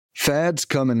Fads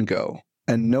come and go,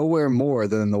 and nowhere more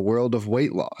than in the world of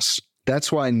weight loss.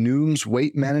 That's why Noom's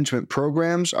weight management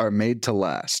programs are made to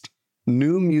last.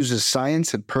 Noom uses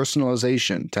science and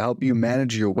personalization to help you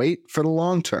manage your weight for the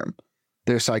long term.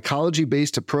 Their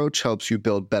psychology-based approach helps you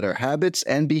build better habits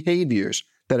and behaviors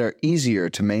that are easier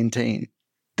to maintain.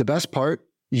 The best part?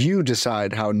 You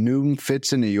decide how Noom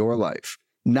fits into your life,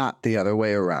 not the other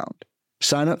way around.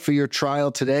 Sign up for your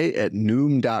trial today at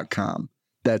Noom.com.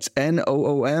 That's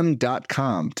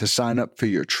Noom.com to sign up for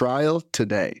your trial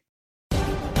today.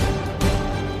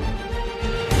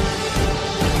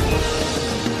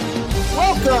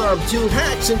 Welcome to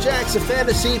Hacks and Jacks, a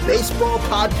fantasy baseball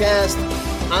podcast.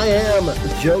 I am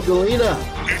Joe Galena.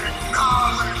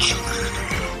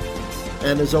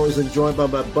 And as always, I'm joined by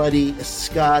my buddy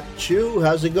Scott Chu.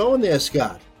 How's it going there,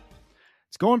 Scott?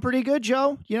 It's going pretty good,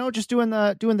 Joe. You know, just doing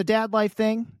the dad life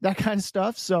thing, that kind of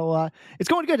stuff. So it's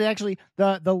going good. Actually,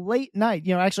 the late night,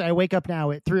 you know, actually I wake up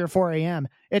now at 3 or 4 a.m.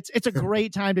 It's a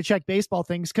great time to check baseball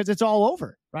things because it's all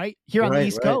over, right? Here on the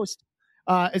East Coast.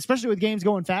 Especially with games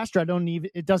going faster,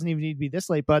 it doesn't even need to be this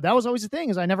late, but that was always the thing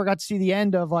is I never got to see the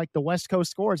end of like the West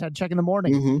Coast scores. Had to check in the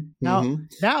morning. Now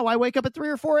I wake up at 3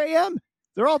 or 4 a.m.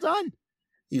 They're all done.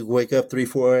 You wake up 3,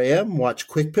 4 a.m., watch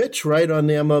Quick Pitch right on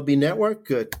the MLB Network,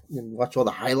 and watch all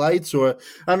the highlights. Or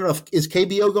I don't know is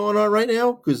KBO going on right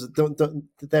now because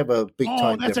they have a big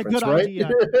time that's difference, a good right?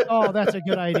 idea. Oh, that's a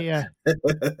good idea.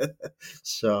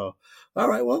 So, all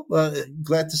right. Well,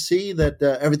 glad to see that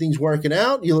everything's working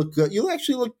out. You look. You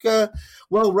actually look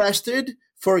well rested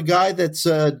for a guy that's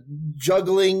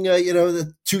juggling.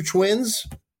 The two twins.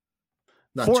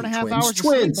 Not 4.5 hours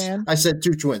twins. of sleep, man. I said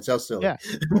two twins. How silly. Yeah.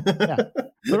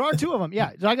 There are two of them.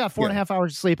 Yeah. I got 4.5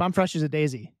 hours of sleep. I'm fresh as a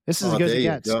daisy. This is as good as it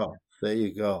gets. There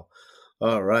you go.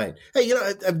 All right. Hey,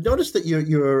 I've noticed that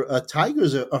your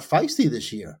Tigers are feisty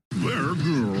this year. They're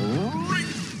great.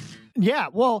 Yeah.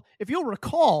 Well, if you'll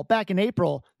recall back in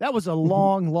April, that was a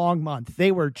long month.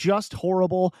 They were just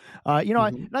horrible.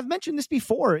 And I've mentioned this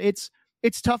before. It's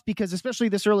tough because especially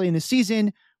this early in the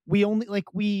season, we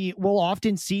will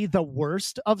often see the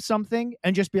worst of something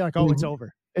and just be like, oh, it's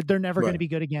over. They're never going to be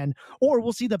good again. Or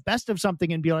we'll see the best of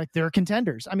something and be like, they're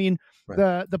contenders. I mean,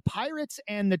 the Pirates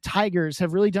and the Tigers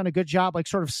have really done a good job, like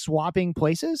sort of swapping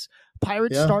places.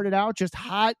 Pirates started out just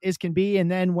hot as can be and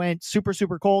then went super,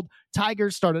 super cold.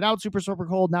 Tigers started out super, super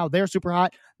cold. Now they're super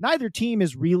hot. Neither team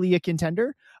is really a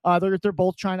contender. They're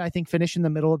both trying to, I think, finish in the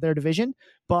middle of their division.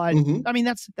 But I mean,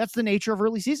 that's the nature of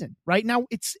early season. Right now,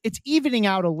 it's evening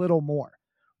out a little more.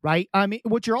 Right. I mean,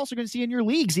 what you're also going to see in your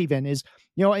leagues even is,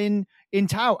 in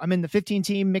Tout, I'm in the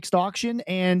 15-team mixed auction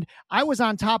and I was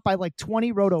on top by like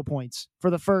 20 roto points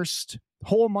for the first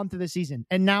whole month of the season.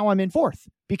 And now I'm in fourth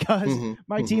because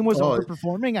my team was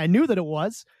overperforming. I knew that it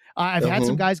was. I've had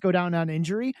some guys go down on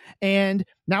injury and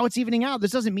now it's evening out.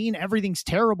 This doesn't mean everything's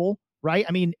terrible, right?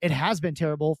 I mean, it has been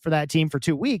terrible for that team for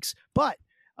 2 weeks, but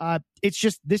it's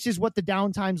just, this is what the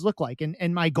downtimes look like.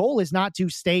 And my goal is not to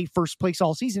stay first place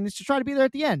all season. It's to try to be there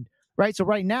at the end. Right. So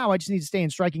right now I just need to stay in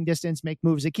striking distance, make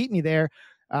moves that keep me there.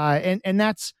 And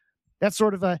that's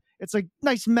sort of it's a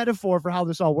nice metaphor for how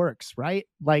this all works. Right.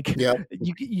 Like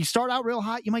you start out real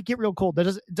hot, you might get real cold.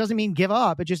 That doesn't mean give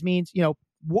up. It just means,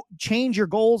 change your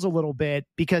goals a little bit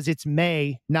because it's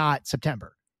May, not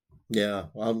September. Yeah.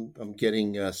 I'm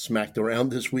getting smacked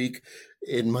around this week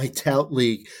in my Tout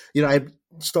league. I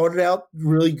started out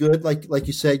really good. Like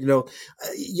you said, you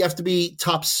have to be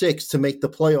top 6 to make the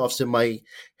playoffs in my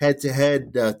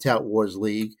head-to-head Tout Wars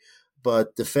league.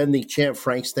 But defending champ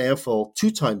Frank Stanfield,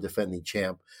 2-time defending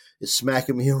champ, is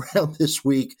smacking me around this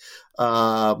week.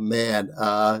 My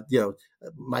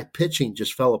pitching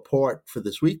just fell apart for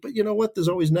this week. But you know what? There's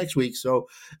always next week. So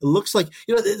it looks like,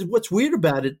 what's weird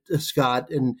about it, Scott,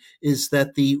 is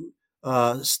that the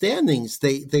standings,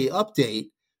 they update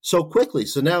so quickly.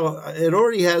 So now it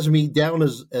already has me down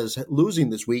as losing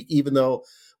this week, even though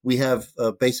we have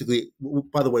basically,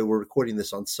 by the way, we're recording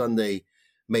this on Sunday,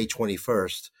 May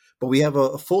 21st, but we have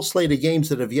a full slate of games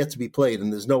that have yet to be played.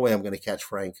 And there's no way I'm going to catch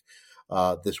Frank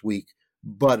this week,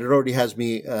 but it already has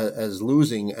me as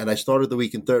losing. And I started the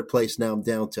week in 3rd place. Now I'm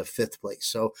down to 5th place.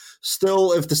 So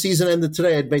still, if the season ended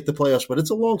today, I'd make the playoffs, but it's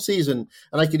a long season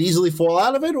and I could easily fall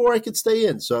out of it or I could stay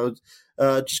in. So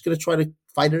just going to try to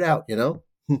fight it out,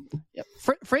 Yep.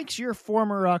 Frank's your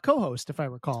former co-host, if I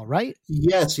recall, right?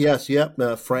 Yes.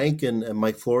 Yep. Frank and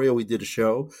Mike Florio, we did a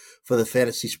show for the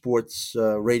Fantasy Sports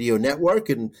Radio Network,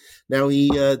 and now he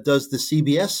does the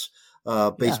CBS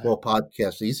baseball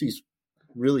podcast. He's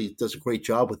really does a great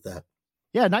job with that.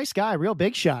 Yeah, nice guy, real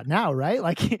big shot now, right?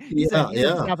 Like he's at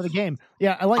the top of the game.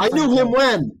 Yeah, I knew him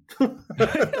when.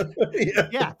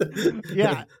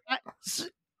 yeah.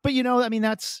 But I mean,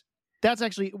 that's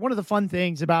actually one of the fun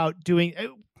things about doing.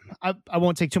 I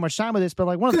won't take too much time with this, but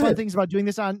like one of the fun things about doing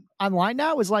this online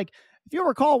now is like, if you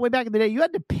recall way back in the day, you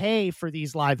had to pay for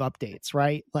these live updates,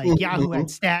 right? Like Yahoo had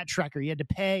Stat Tracker, you had to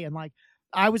pay. And like,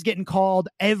 I was getting called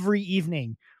every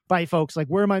evening by folks like,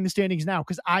 where am I in the standings now?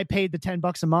 Because I paid the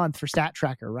 $10 a month for Stat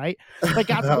Tracker, right? Like,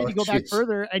 God forbid you go back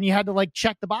further and you had to like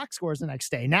check the box scores the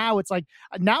next day. Now it's like,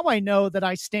 now I know that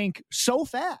I stink so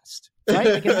fast, right?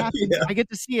 Like it happens, I get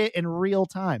to see it in real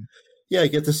time. Yeah, you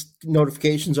get the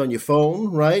notifications on your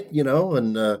phone, right?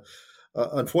 And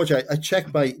unfortunately, I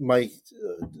check my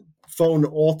phone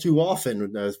all too often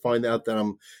and I find out that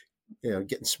I'm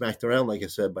getting smacked around, like I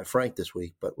said, by Frank this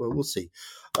week. But we'll see.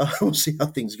 We'll see how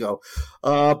things go.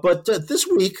 But this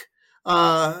week,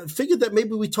 figured that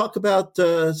maybe we talk about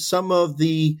some of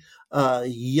the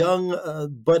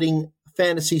young budding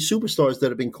fantasy superstars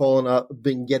that have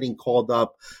been getting called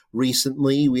up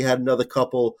recently. We had another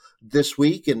couple this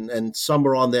week, and some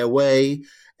are on their way,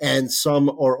 and some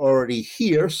are already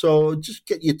here. So just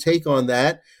get your take on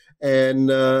that. And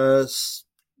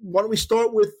why don't we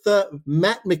start with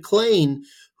Matt McLain,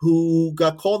 who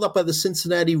got called up by the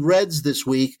Cincinnati Reds this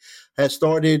week, has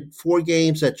started 4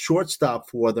 games at shortstop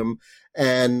for them,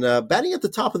 and batting at the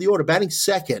top of the order, batting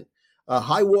second.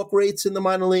 High walk rates in the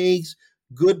minor leagues,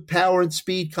 good power and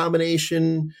speed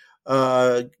combination,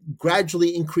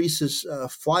 gradually increases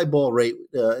fly ball rate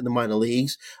in the minor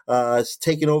leagues. It's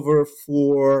taken over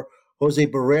for Jose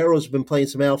Barrero, who's been playing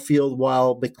some outfield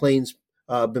while McLain's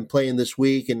been playing this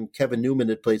week, and Kevin Newman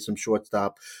had played some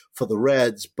shortstop for the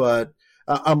Reds. But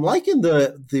I'm liking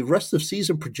the rest of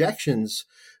season projections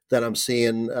that I'm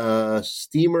seeing.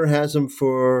 Steamer has him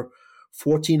for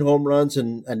 14 home runs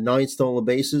and 9 stolen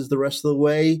bases the rest of the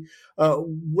way.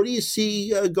 What do you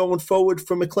see going forward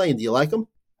for McLain? Do you like him?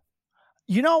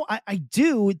 I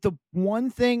do. The one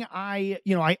thing I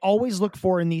always look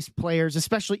for in these players,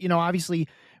 especially, obviously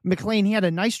McLain, he had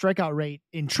a nice strikeout rate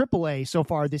in AAA so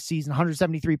far this season,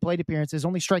 173 plate appearances,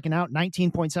 only striking out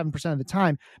 19.7% of the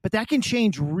time. But that can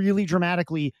change really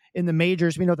dramatically in the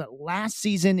majors. We know that last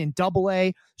season in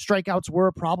AA, strikeouts were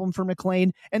a problem for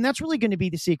McLain. And that's really going to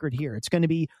be the secret here. It's going to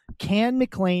be, can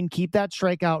McLain keep that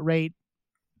strikeout rate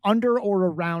under or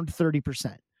around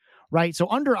 30%? Right. So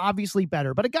under obviously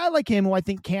better, but a guy like him who I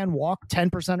think can walk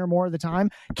 10% or more of the time,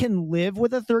 can live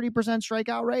with a 30%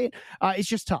 strikeout rate. It's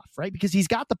just tough, right? Because he's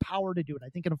got the power to do it. I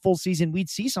think in a full season, we'd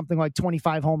see something like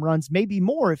 25 home runs, maybe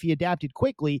more if he adapted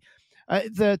quickly.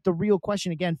 The real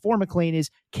question again for McLain is,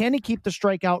 can he keep the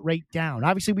strikeout rate down?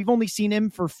 Obviously, we've only seen him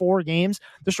for 4 games.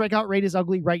 The strikeout rate is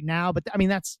ugly right now, but I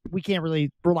mean, we can't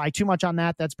really rely too much on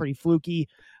that. That's pretty fluky.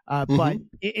 But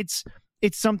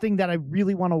it's something that I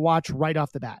really want to watch right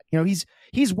off the bat.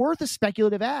 He's worth a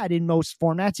speculative ad in most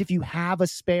formats. If you have a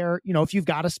spare, if you've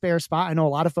got a spare spot, I know a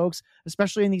lot of folks,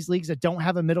 especially in these leagues that don't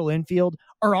have a middle infield,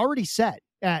 are already set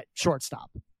at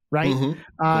shortstop, right?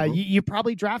 You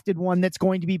probably drafted one that's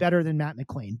going to be better than Matt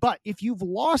McLain. But if you've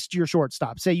lost your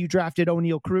shortstop, say you drafted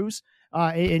O'Neal Cruz,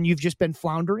 and you've just been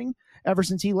floundering ever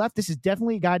since he left, this is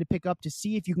definitely a guy to pick up to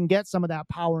see if you can get some of that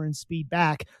power and speed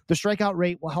back. The strikeout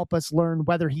rate will help us learn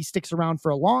whether he sticks around for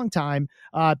a long time,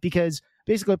 because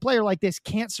basically a player like this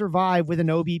can't survive with an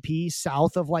OBP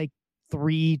south of like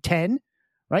 310,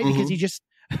 right? Because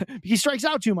he strikes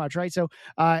out too much, right? So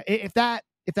if that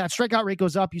strikeout rate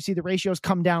goes up, you see the ratios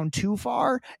come down too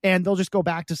far, and they'll just go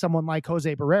back to someone like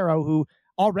Jose Barrero, who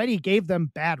already gave them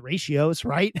bad ratios,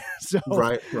 right? So,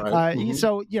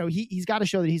 so he's got to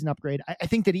show that he's an upgrade. I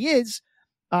think that he is,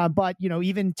 but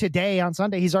even today on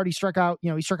Sunday, he's already struck out.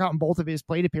 He struck out in both of his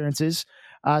plate appearances.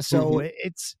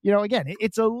 It's again,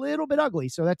 it's a little bit ugly.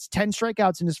 So that's 10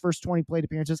 strikeouts in his first 20 plate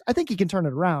appearances. I think he can turn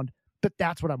it around, but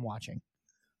that's what I'm watching.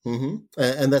 And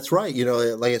that's right.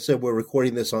 Like I said, we're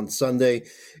recording this on Sunday.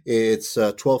 It's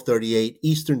 12:38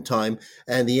 Eastern time,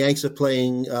 and the Yanks are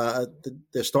playing.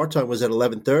 Their start time was at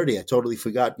 11:30. I totally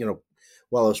forgot.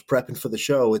 While I was prepping for the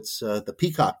show, it's the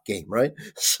Peacock game, right?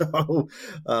 So,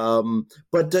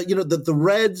 but the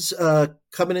Reds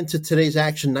coming into today's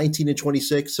action,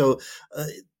 19-26. So,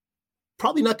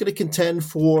 probably not going to contend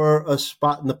for a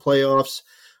spot in the playoffs.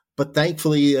 But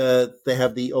thankfully, they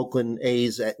have the Oakland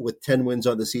A's with 10 wins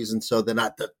on the season, so they're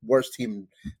not the worst team in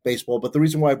baseball. But the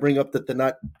reason why I bring up that they're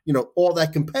not, all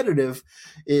that competitive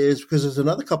is because there's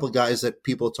another couple of guys that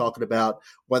people are talking about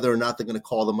whether or not they're going to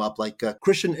call them up, like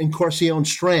Christian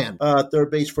Encarnacion-Strand, third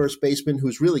base, first baseman,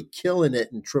 who's really killing it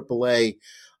in AAA,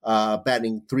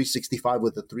 batting .365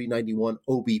 with a .391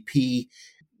 OBP.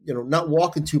 Not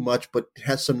walking too much, but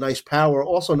has some nice power.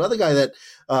 Also, another guy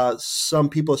that some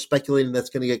people are speculating that's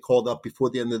going to get called up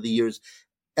before the end of the year is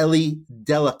Elly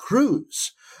De La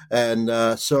Cruz. And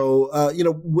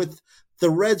with the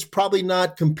Reds probably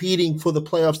not competing for the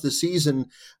playoffs this season,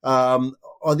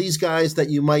 are these guys that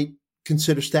you might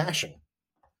consider stashing?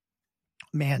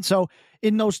 Man, so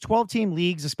in those 12-team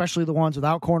leagues, especially the ones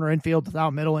without corner infield,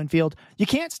 without middle infield, you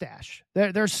can't stash.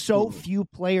 There's so few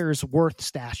players worth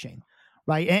stashing,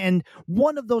 right? And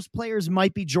one of those players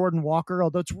might be Jordan Walker,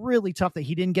 although it's really tough that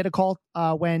he didn't get a call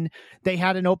when they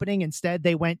had an opening. Instead,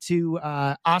 they went to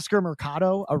Oscar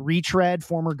Mercado, a retread,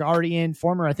 former Guardian,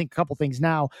 I think a couple things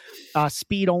now,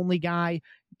 speed-only guy,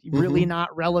 really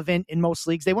not relevant in most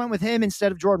leagues. They went with him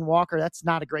instead of Jordan Walker. That's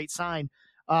not a great sign.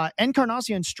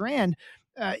 Encarnacion Strand,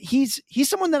 he's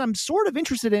someone that I'm sort of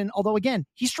interested in, although again,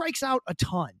 he strikes out a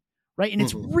ton, right? And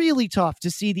it's really tough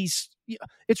to see these.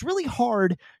 It's really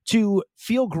hard to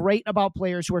feel great about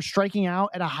players who are striking out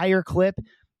at a higher clip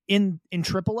in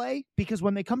AAA, because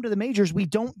when they come to the majors, we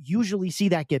don't usually see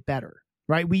that get better,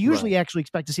 right? We usually actually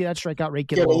expect to see that strikeout rate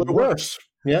get a little worse.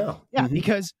 Yeah.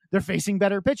 Because they're facing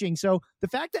better pitching. So the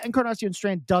fact that Encarnacion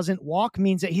Strand doesn't walk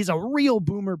means that he's a real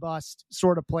boomer bust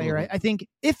sort of player. I think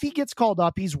if he gets called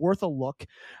up, he's worth a look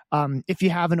if you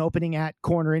have an opening at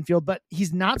corner infield, but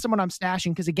he's not someone I'm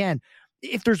stashing because, again,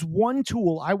 if there's one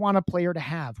tool I want a player to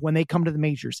have when they come to the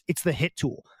majors, it's the hit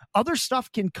tool. Other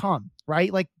stuff can come,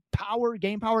 right? Like power,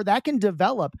 game power, that can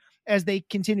develop as they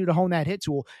continue to hone that hit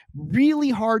tool.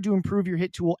 Really hard to improve your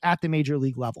hit tool at the major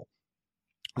league level.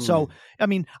 So, I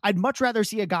mean, I'd much rather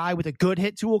see a guy with a good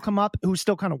hit tool come up who's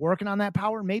still kind of working on that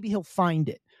power. Maybe he'll find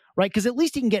it, right? Because at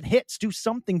least he can get hits, do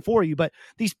something for you. But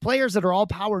these players that are all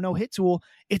power, no hit tool,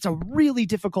 it's a really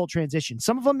difficult transition.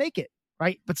 Some of them make it,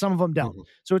 right? But some of them don't.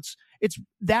 So it's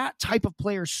that type of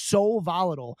player so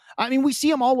volatile. I mean, we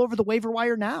see him all over the waiver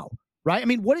wire now, right? I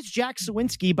mean, what is Jack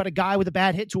Sawinski but a guy with a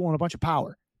bad hit tool and a bunch of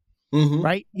power?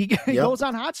 Right? He goes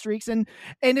on hot streaks and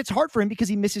it's hard for him because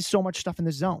he misses so much stuff in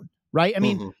the zone. Right. I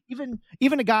mean, even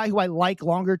a guy who I like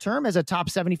longer term as a top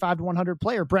 75 to 100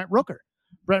 player, Brent Rooker.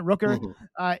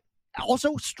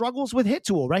 Also struggles with hit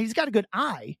tool, right? He's got a good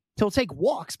eye. He'll take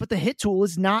walks, but the hit tool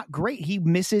is not great. He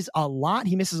misses a lot.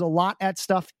 He misses a lot at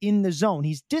stuff in the zone.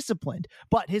 He's disciplined,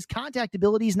 but his contact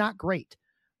ability is not great,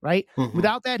 right?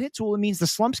 Without that hit tool, it means the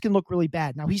slumps can look really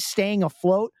bad. Now he's staying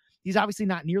afloat. He's obviously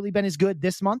not nearly been as good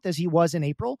this month as he was in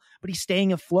April, but he's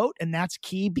staying afloat, and that's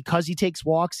key because he takes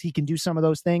walks. He can do some of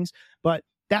those things, but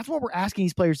that's what we're asking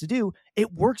these players to do.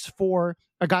 It works for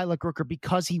a guy like Rooker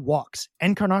because he walks.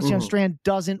 Encarnacion Strand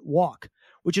doesn't walk,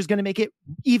 which is going to make it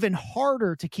even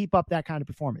harder to keep up that kind of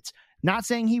performance. Not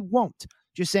saying he won't,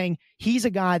 just saying he's a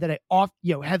guy that I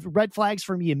have red flags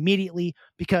for me immediately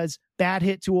because bad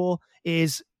hit tool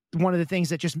is one of the things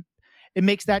that just it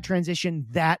makes that transition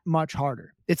that much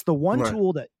harder. It's the one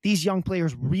tool that these young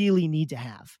players really need to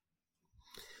have.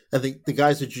 I think the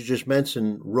guys that you just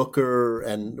mentioned, Rooker,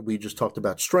 and we just talked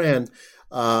about Strand,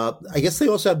 I guess they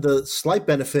also have the slight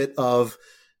benefit of,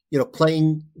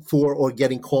 playing for or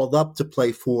getting called up to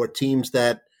play for teams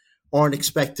that aren't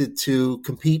expected to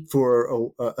compete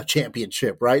for a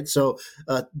championship, right? So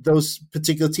those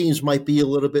particular teams might be a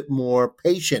little bit more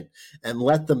patient and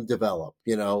let them develop,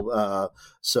 and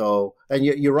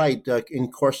you're right,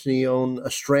 Encarnacion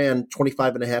Strand,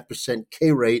 25.5%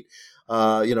 K rate,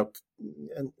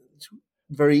 and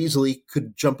very easily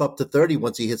could jump up to 30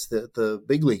 once he hits the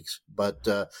big leagues. But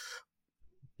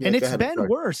and it's been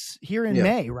worse here in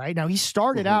May, right? Now he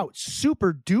started out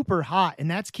super duper hot,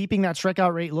 and that's keeping that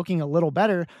strikeout rate looking a little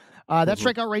better. That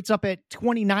strikeout rate's up at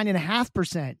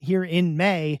 29.5% here in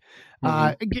May.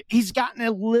 He's gotten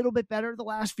a little bit better the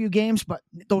last few games, but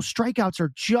those strikeouts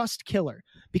are just killer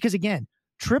because again,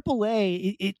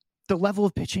 AAA, the level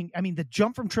of pitching, I mean, the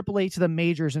jump from AAA to the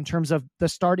majors in terms of the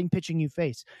starting pitching you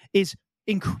face is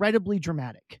incredibly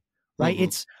dramatic, right?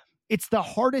 It's the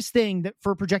hardest thing that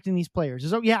for projecting these players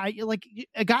is, like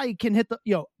a guy can hit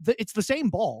it's the same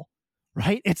ball,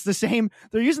 right? It's the same.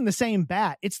 They're using the same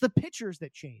bat. It's the pitchers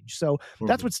that change. So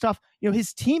that's what's tough.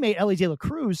 His teammate, Elly De La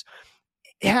Cruz,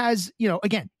 has,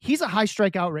 again, he's a high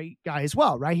strikeout rate guy as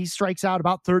well, right? He strikes out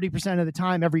about 30% of the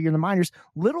time every year in the minors.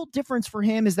 Little difference for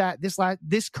him is that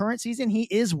this current season, he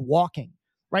is walking,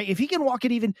 right? If he can walk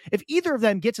it if either of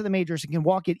them get to the majors and can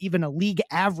walk it even a league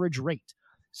average rate,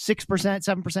 6%,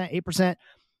 7%, 8%,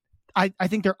 I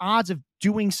think their odds of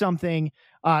doing something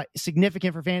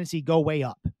significant for fantasy go way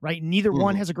up, right? Neither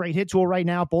one has a great hit tool right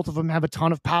now. Both of them have a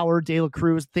ton of power. De La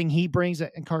Cruz, thing he brings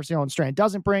that Encarnacion Strand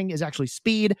doesn't bring is actually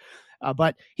speed,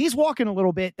 but he's walking a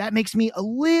little bit. That makes me a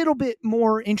little bit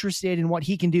more interested in what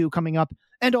he can do coming up,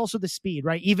 and also the speed,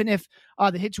 right? Even if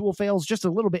the hit tool fails just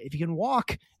a little bit, if he can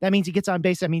walk, that means he gets on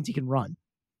base. That means he can run.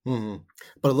 Mm-hmm.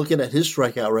 But looking at his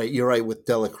strikeout rate, you're right with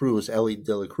Elly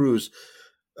De La Cruz.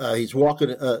 He's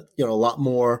walking, a lot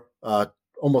more,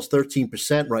 almost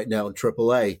 13% right now in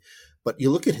AAA. But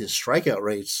you look at his strikeout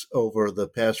rates over the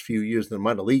past few years in the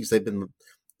minor leagues; they've been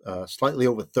slightly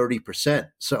over 30%.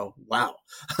 So, wow.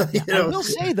 I will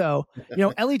say though,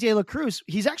 Elly De La Cruz,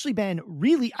 he's actually been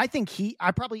really, I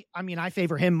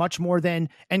favor him much more than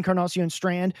Encarnacion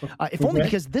Strand, if only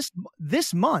because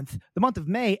this month, the month of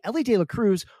May, Elly De La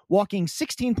Cruz walking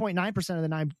 16.9% of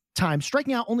the time,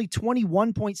 striking out only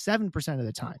 21.7% of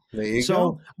the time. There you so,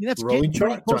 go. That's getting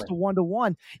pretty close to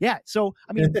 1-to-1. Yeah. So,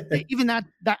 even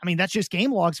that's just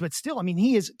game logs, but still,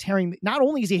 he is tearing, not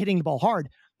only is he hitting the ball hard,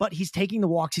 but he's taking the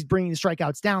walks, he's bringing the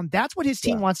strikeouts down. That's what his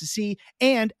team wants to see.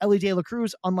 And Elly De La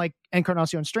Cruz, unlike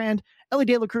Encarnacion Strand, Elly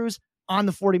De La Cruz on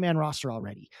the 40-man roster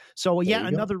already. So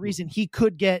another reason he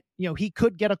could get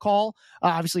a call.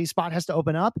 Obviously, his spot has to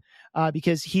open up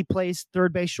because he plays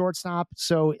third base, shortstop.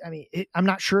 So, I'm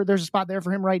not sure there's a spot there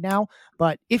for him right now.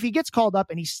 But if he gets called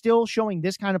up and he's still showing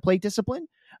this kind of plate discipline,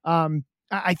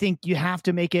 I think you have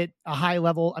to make it a high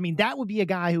level. That would be a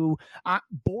guy who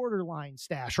borderline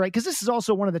stash, right? Because this is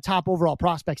also one of the top overall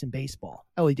prospects in baseball,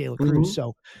 Elly De La Cruz.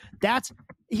 So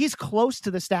he's close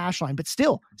to the stash line, but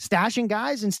still stashing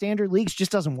guys in standard leagues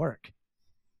just doesn't work.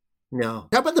 No.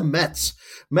 How about the Mets?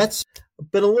 Mets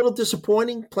been a little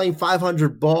disappointing, playing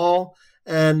 500 ball,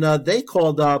 and they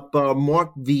called up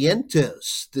Mark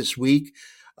Vientos this week.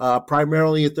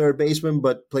 Primarily a third baseman,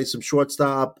 but plays some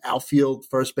shortstop, outfield,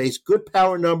 first base. Good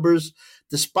power numbers,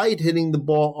 despite hitting the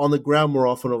ball on the ground more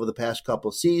often over the past couple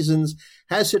of seasons.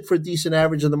 Has hit for a decent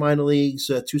average in the minor leagues,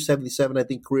 277, I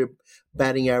think, career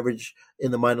batting average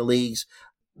in the minor leagues.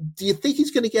 Do you think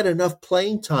he's going to get enough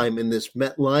playing time in this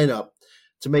Met lineup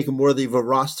to make him worthy of a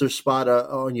roster spot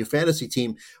on your fantasy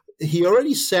team? He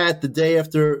already sat the day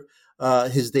after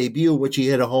his debut, which he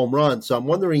hit a home run. So I'm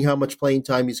wondering how much playing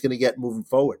time he's going to get moving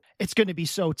forward. It's going to be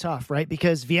so tough, right?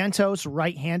 Because Vientos,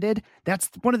 right-handed, that's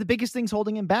one of the biggest things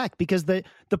holding him back because the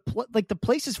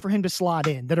places for him to slot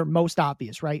in that are most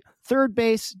obvious, right? Third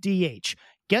base, DH.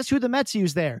 Guess who the Mets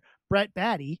use there? Brett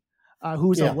Baty,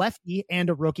 who's a lefty and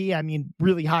a rookie.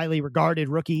 Really highly regarded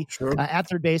rookie at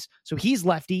third base. So he's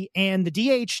lefty. And the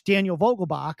DH, Daniel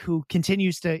Vogelbach, who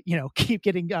continues to, keep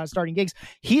getting starting gigs.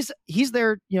 He's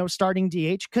their, starting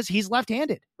DH because he's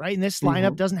left-handed, right? And this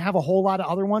lineup doesn't have a whole lot of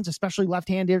other ones, especially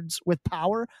left-handed with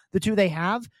power. The two they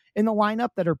have in the lineup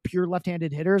that are pure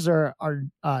left-handed hitters are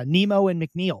Nemo and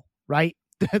McNeil, right?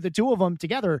 The two of them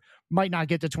together might not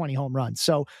get to 20 home runs.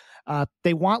 So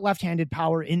they want left-handed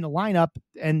power in the lineup,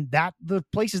 and that the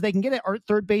places they can get it are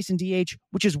third base and DH,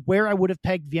 which is where I would have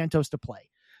pegged Vientos to play.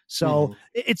 So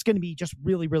it's going to be just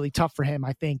really, really tough for him,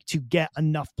 I think, to get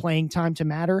enough playing time to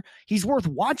matter. He's worth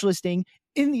watch listing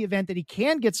in the event that he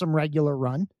can get some regular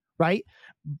run, right?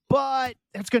 But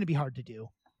that's going to be hard to do.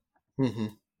 Mm-hmm.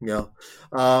 Yeah.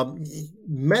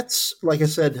 Mets, like I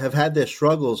said, have had their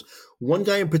struggles. One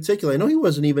guy in particular, I know he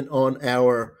wasn't even on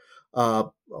our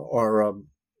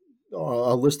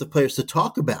list of players to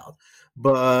talk about,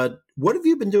 but what have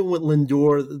you been doing with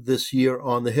Lindor this year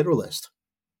on the hitter list?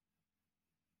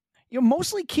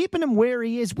 Mostly keeping him where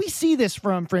he is. We see this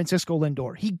from Francisco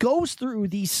Lindor. He goes through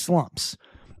these slumps,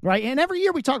 right? And every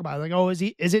year we talk about it,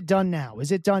 like, is it done now?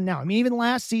 Is it done now? Even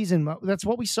last season, that's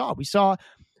what we saw. We saw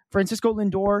Francisco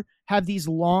Lindor have these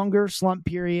longer slump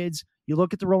periods. You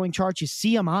look at the rolling charts, you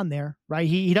see him on there, right?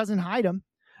 He doesn't hide them.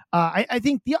 I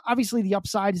think obviously the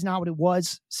upside is not what it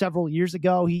was several years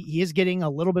ago. He is getting a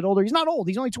little bit older. He's not old.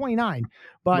 He's only 29,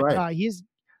 but he's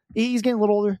getting a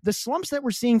little older. The slumps that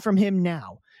we're seeing from him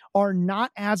now are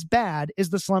not as bad as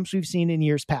the slumps we've seen in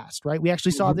years past, right? We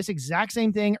actually saw this exact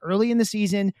same thing early in the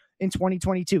season in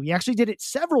 2022. He actually did it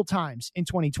several times in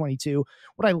 2022.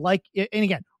 What I like, and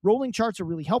again, rolling charts are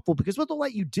really helpful because what they'll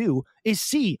let you do is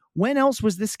see when else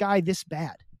was this guy this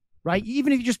bad, right?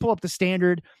 Even if you just pull up the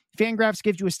standard, Fangraphs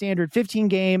gives you a standard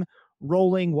 15-game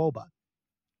rolling WOBA.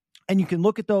 And you can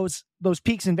look at those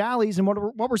peaks and valleys. And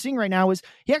what we're seeing right now is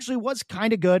he actually was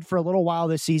kind of good for a little while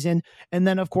this season. And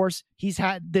then, of course, he's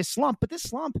had this slump. But this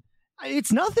slump,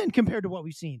 it's nothing compared to what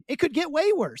we've seen. It could get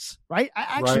way worse, right?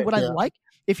 I like,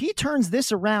 if he turns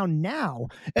this around now,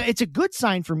 it's a good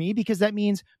sign for me because that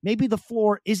means maybe the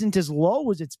floor isn't as low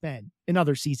as it's been in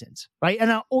other seasons, right? And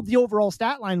the overall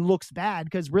stat line looks bad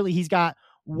because really he's got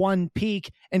one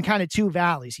peak and kind of two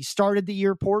valleys. He started the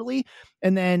year poorly,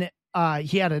 and then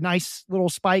he had a nice little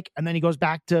spike, and then he goes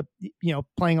back to,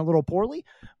 playing a little poorly,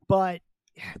 but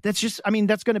that's just,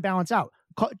 that's going to balance out.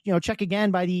 Check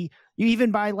again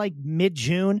even by like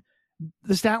mid-June,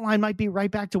 the stat line might be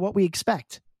right back to what we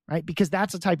expect, right? Because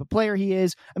that's the type of player he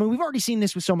is. I mean, we've already seen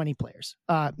this with so many players.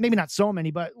 Maybe not so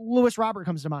many, but Lewis Robert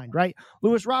comes to mind, right?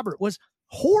 Lewis Robert was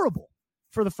horrible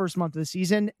for the first month of the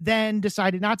season, then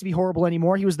decided not to be horrible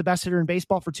anymore. He was the best hitter in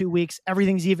baseball for 2 weeks.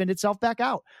 Everything's evened itself back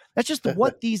out. That's just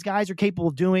what these guys are capable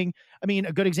of doing. I mean,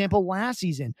 a good example last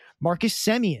season, Marcus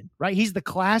Semien, right? He's the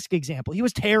classic example. He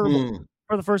was terrible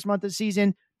for the first month of the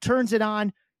season, turns it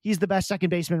on. He's the best second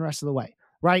baseman the rest of the way,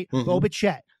 right? Bo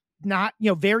Bichette, not,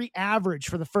 very average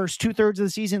for the first 2/3 of the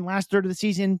season, last third of the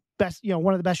season, best,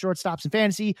 one of the best shortstops in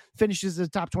fantasy, finishes as a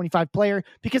top 25 player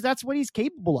because that's what he's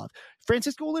capable of.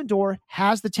 Francisco Lindor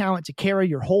has the talent to carry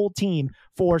your whole team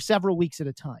for several weeks at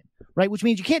a time, right? Which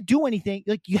means you can't do anything.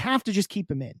 Like, you have to just keep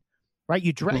him in, right?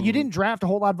 You didn't draft a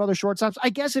whole lot of other shortstops.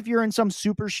 I guess if you're in some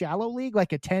super shallow league,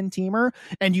 like a 10-teamer,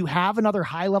 and you have another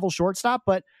high level shortstop,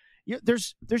 but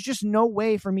there's just no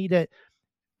way for me to,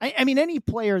 I mean, any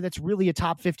player that's really a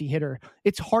top 50 hitter,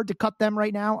 it's hard to cut them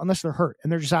right now unless they're hurt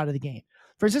and they're just out of the game.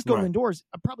 Francisco Lindor is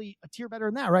probably a tier better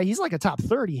than that, right? He's like a top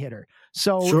 30 hitter.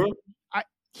 So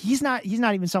he's not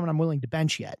even someone I'm willing to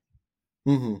bench yet.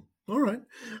 All right.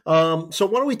 So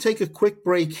why don't we take a quick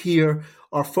break here?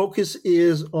 Our focus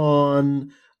is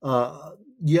on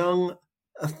young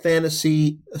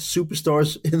fantasy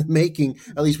superstars in the making,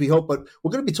 at least we hope, but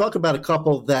we're going to be talking about a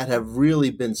couple that have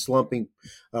really been slumping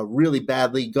really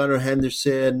badly. Gunnar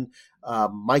Henderson,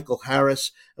 Michael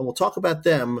Harris, and we'll talk about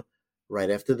them right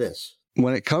after this.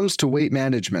 When it comes to weight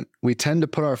management, we tend to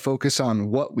put our focus on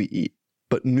what we eat,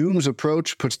 but Noom's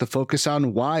approach puts the focus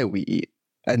on why we eat,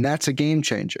 and that's a game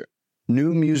changer.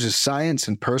 Noom uses science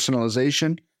and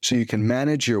personalization so you can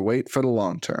manage your weight for the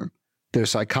long term. Their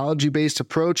psychology-based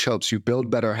approach helps you build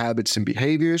better habits and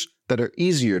behaviors that are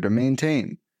easier to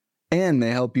maintain. And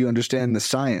they help you understand the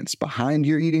science behind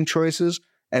your eating choices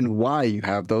and why you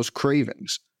have those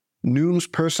cravings. Noom's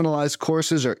personalized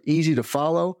courses are easy to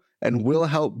follow and will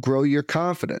help grow your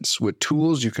confidence with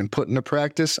tools you can put into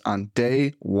practice on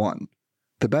day one.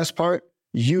 The best part?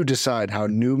 You decide how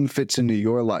Noom fits into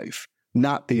your life,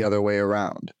 not the other way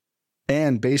around.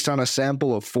 And based on a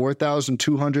sample of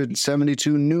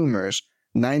 4,272 Noomers,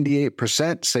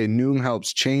 98% say Noom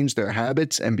helps change their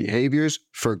habits and behaviors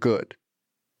for good.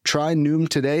 Try Noom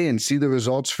today and see the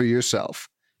results for yourself.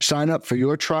 Sign up for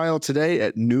your trial today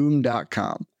at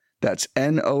Noom.com. That's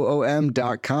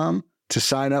Noom.com to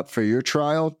sign up for your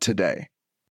trial today.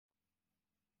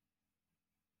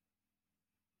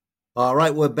 All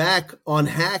right, we're back on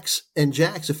Hacks and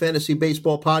Jacks, a fantasy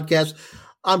baseball podcast.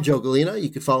 I'm Joe Galena. You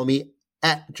can follow me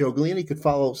at Joe Galena. You can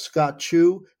follow Scott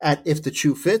Chu at If the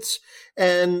Chu Fits.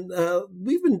 And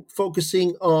we've been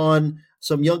focusing on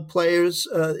some young players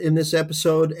in this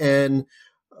episode. And,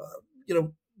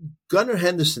 Gunnar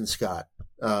Henderson, Scott,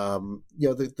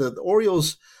 the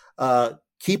Orioles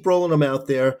keep rolling them out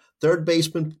there. Third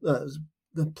baseman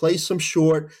plays some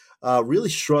short, really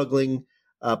struggling,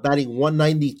 batting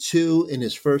 192 in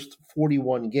his first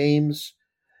 41 games.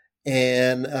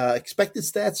 And expected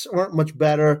stats aren't much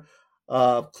better.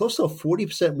 Close to a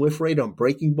 40% whiff rate on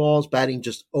breaking balls, batting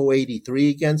just .083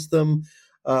 against them.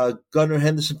 Gunnar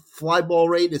Henderson fly ball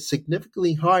rate is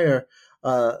significantly higher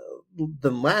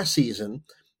than last season,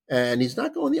 and he's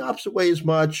not going the opposite way as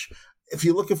much. If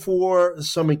you're looking for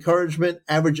some encouragement,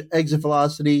 average exit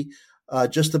velocity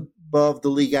just above the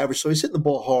league average, so he's hitting the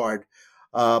ball hard.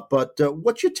 But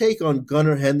what's your take on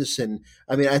Gunnar Henderson?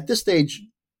 I mean, at this stage,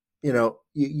 you're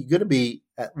going to be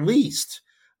at least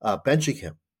benching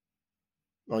him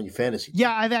on your fantasy.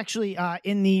 Yeah, I've actually,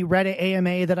 in the Reddit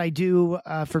AMA that I do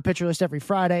for Pitcher List every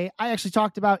Friday, I actually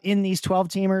talked about in these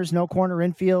 12-teamers, no corner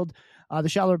infield, the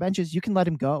shallower benches, you can let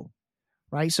him go,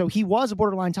 right? So he was a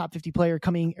borderline top 50 player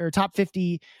top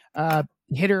 50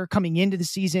 hitter coming into the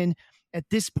season. At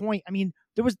this point, I mean,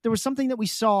 there was something that we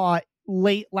saw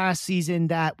late last season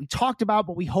that we talked about,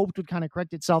 but we hoped would kind of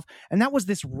correct itself. And that was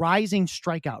this rising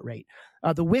strikeout rate.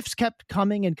 The whiffs kept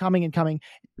coming and coming and coming.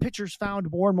 Pitchers found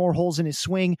more and more holes in his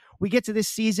swing. We get to this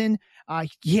season.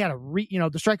 He had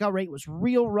the strikeout rate was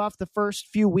real rough the first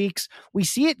few weeks. We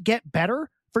see it get better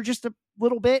for just a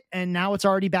little bit, and now it's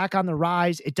already back on the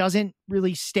rise. It doesn't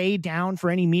really stay down for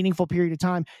any meaningful period of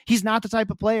time. He's not the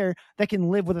type of player that can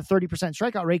live with a 30%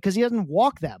 strikeout rate because he doesn't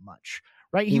walk that much.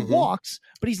 Right. He walks,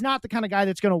 but he's not the kind of guy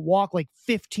that's going to walk like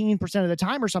 15% of the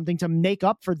time or something to make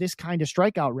up for this kind of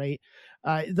strikeout rate.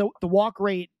 The walk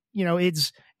rate,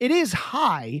 it is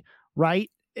high, right?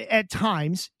 At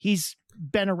times he's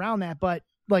been around that, but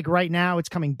like right now it's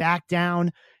coming back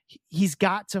down. He's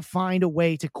got to find a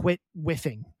way to quit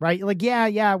whiffing, right? Like,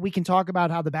 yeah, we can talk about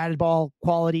how the batted ball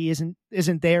quality isn't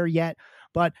there yet,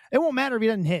 but it won't matter if he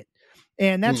doesn't hit.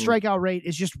 And that strikeout rate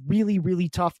is just really, really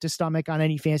tough to stomach on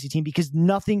any fantasy team because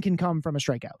nothing can come from a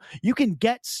strikeout. You can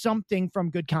get something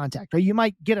from good contact, or you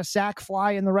might get a sac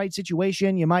fly in the right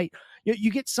situation. You might,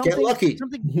 you get something. Get lucky.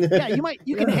 Yeah,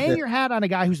 you can hang your hat on a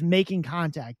guy who's making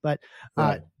contact, but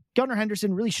Right. Gunnar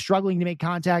Henderson really struggling to make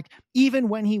contact. Even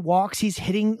when he walks, he's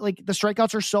hitting, like, the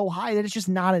strikeouts are so high that it's just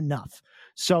not enough.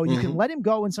 So you can let him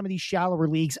go in some of these shallower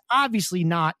leagues, obviously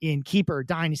not in keeper,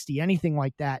 dynasty, anything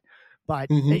like that. But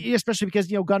especially because,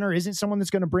 Gunnar isn't someone that's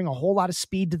going to bring a whole lot of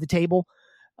speed to the table.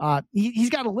 He's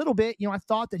got a little bit, I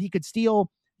thought that he could steal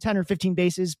 10 or 15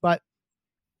 bases, but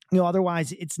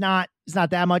otherwise it's not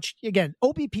that much. Again,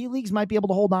 OBP leagues might be able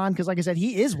to hold on because, like I said,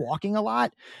 he is walking a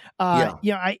lot.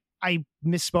 I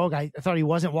misspoke. I thought he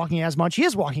wasn't walking as much. He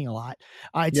is walking a lot.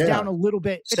 It's down a little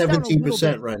bit.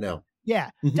 17% right now. Yeah,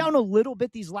 down a little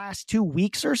bit these last 2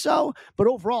 weeks or so, but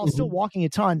overall still walking a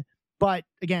ton. But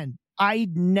again, I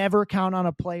never count on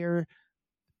a player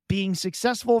being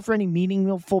successful for any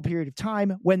meaningful period of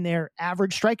time when their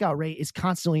average strikeout rate is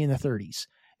constantly in the 30s.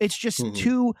 It's just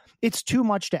too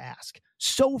much to ask.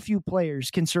 So few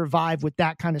players can survive with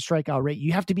that kind of strikeout rate.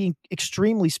 You have to be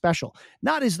extremely special.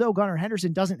 Not as though Gunnar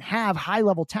Henderson doesn't have high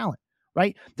level talent,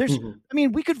 right?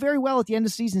 We could very well at the end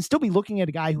of the season still be looking at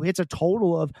a guy who hits a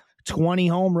total of 20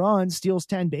 home runs, steals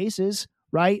 10 bases,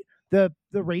 right? The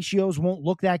ratios won't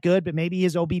look that good, but maybe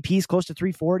his OBP is close to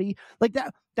 340. Like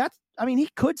that. He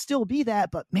could still be that,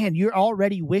 but man, you're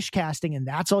already wish casting and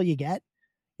that's all you get.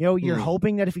 You're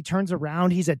hoping that if he turns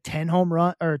around, he's a 10 home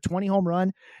run or 20 home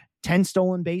run, 10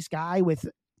 stolen base guy with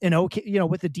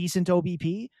with a decent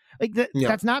OBP. Like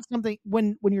that's not something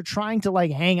when you're trying to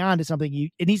like hang on to something,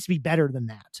 it needs to be better than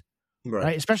that.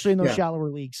 Right. Especially in those shallower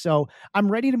leagues. So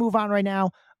I'm ready to move on right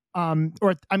now.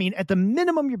 At the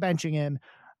minimum, you're benching him.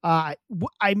 I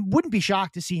wouldn't be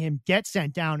shocked to see him get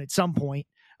sent down at some point.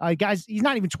 Guys, he's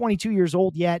not even 22 years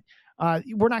old yet.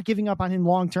 We're not giving up on him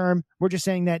long term. We're just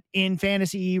saying that in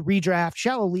fantasy, redraft,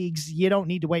 shallow leagues, you don't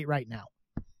need to wait right now.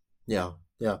 Yeah.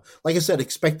 Like I said,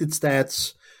 expected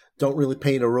stats don't really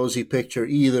paint a rosy picture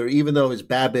either, even though his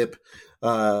BABIP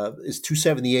is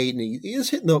 278 and he is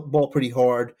hitting the ball pretty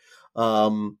hard. I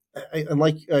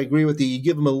agree with you. You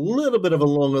give him a little bit of a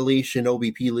longer leash in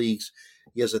OBP leagues.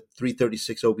 He has a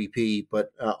 336 OBP,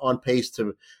 but on pace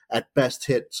to at best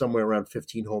hit somewhere around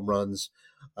 15 home runs.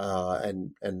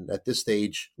 And at this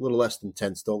stage, a little less than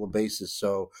 10 stolen bases.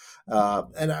 So,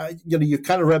 you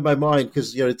kind of read my mind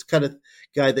because, it's kind of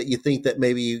guy that you think that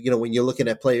maybe, when you're looking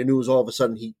at player news, all of a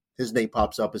sudden his name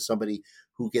pops up as somebody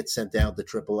who gets sent down to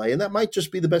AAA. And that might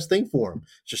just be the best thing for him,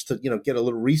 just to, get a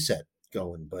little reset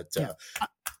going. But,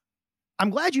 I'm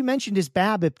glad you mentioned his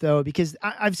BABIP though, because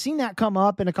I've seen that come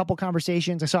up in a couple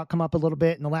conversations. I saw it come up a little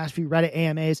bit in the last few Reddit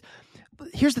AMAs. But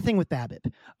here's the thing with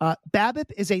BABIP.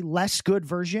 BABIP is a less good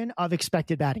version of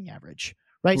expected batting average,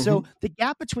 right? So the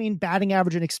gap between batting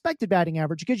average and expected batting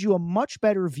average gives you a much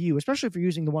better view, especially if you're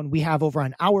using the one we have over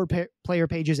on our player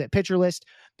pages at Pitcher List,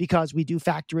 because we do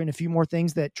factor in a few more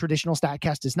things that traditional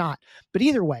StatCast does not. But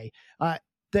either way,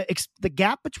 the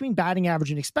gap between batting average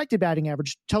and expected batting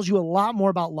average tells you a lot more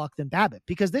about luck than BABIP,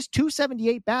 because this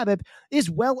 278 BABIP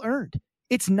is well earned.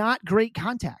 It's not great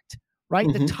contact, right?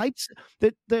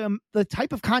 The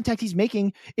type of contact he's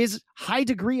making is high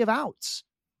degree of outs,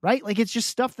 right? Like it's just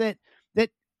stuff that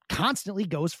constantly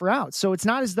goes for outs. So it's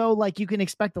not as though like you can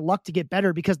expect the luck to get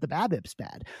better because the BABIP's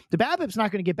bad. The BABIP's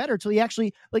not going to get better until you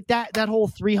actually like that whole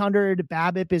 300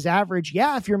 BABIP is average.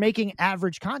 Yeah, if you're making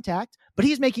average contact, but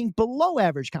he's making below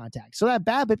average contact. So that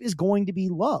BABIP is going to be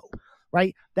low,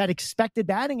 right? That expected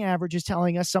batting average is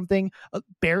telling us something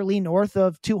barely north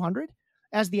of 200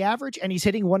 as the average, and he's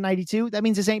hitting 192. That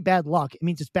means this ain't bad luck. It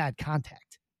means it's bad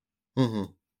contact.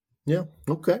 Yeah.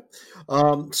 Okay.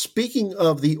 Speaking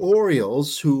of the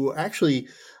Orioles, who actually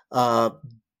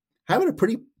having a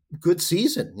pretty good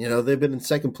season, they've been in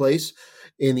second place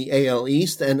in the AL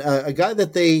East, and a guy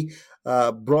that they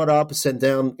brought up, sent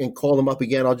down, and called him up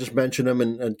again. I'll just mention him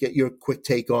and get your quick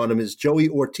take on him. Is Joey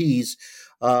Ortiz.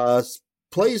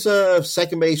 Plays a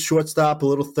second base, shortstop, a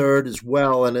little third as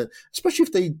well, and especially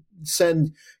if they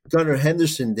send Gunnar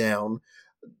Henderson down.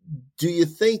 Do you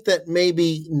think that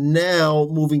maybe now,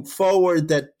 moving forward,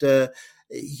 that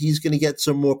he's going to get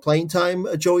some more playing time,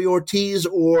 Joey Ortiz,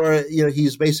 or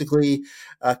he's basically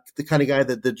the kind of guy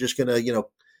that they're just going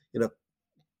to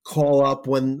call up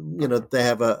when they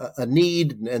have a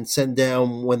need and send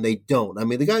down when they don't? I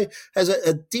mean, the guy has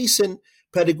a decent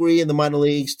pedigree in the minor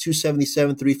leagues,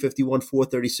 277, 351,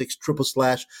 436, triple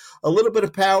slash, a little bit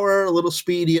of power, a little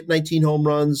speed. He hit 19 home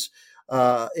runs.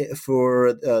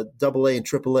 for Double A and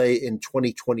Triple A in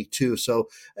 2022. So,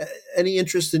 any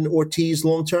interest in Ortiz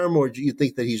long term, or do you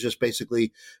think that he's just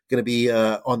basically going to be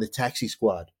on the taxi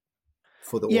squad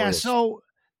for the Orioles? So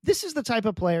this is the type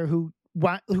of player who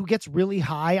gets really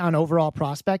high on overall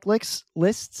prospect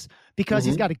lists because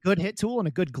he's got a good hit tool and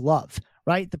a good glove,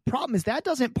 right? The problem is that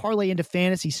doesn't parlay into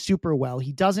fantasy super well.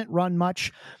 He doesn't run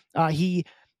much. He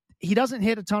doesn't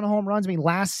hit a ton of home runs. I mean,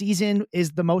 last season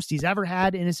is the most he's ever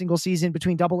had in a single season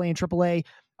between Double A and Triple A.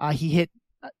 He hit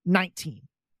 19,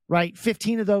 right?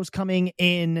 15 of those coming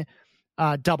in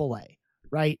Double A,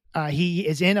 right? He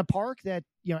is in a park that,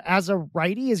 as a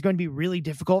righty is going to be really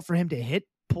difficult for him to hit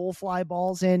pull fly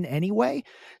balls in anyway.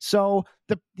 So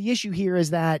the issue here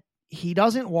is that he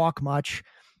doesn't walk much.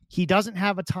 He doesn't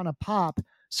have a ton of pop.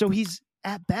 So he's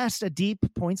at best a deep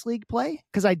points league play,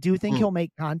 because I do think he'll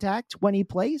make contact when he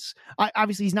plays.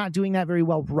 Obviously he's not doing that very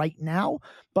well right now,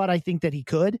 but I think that he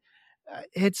could.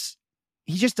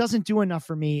 He just doesn't do enough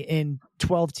for me in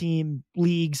 12 team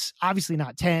leagues. Obviously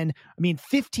not 10. I mean,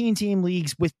 15 team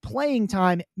leagues with playing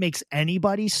time makes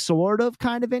anybody sort of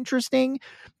kind of interesting.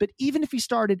 But even if he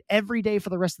started every day for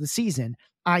the rest of the season,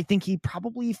 I think he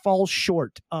probably falls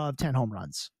short of 10 home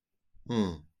runs.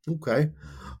 Okay.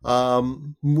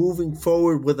 Moving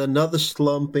forward with another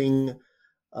slumping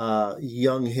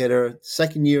young hitter,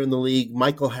 second year in the league,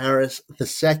 Michael Harris, the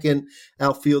second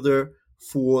outfielder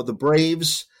for the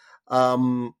Braves. I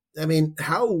mean,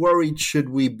 how worried should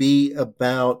we be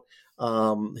about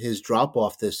his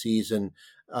drop-off this season?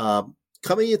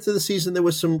 Coming into the season, there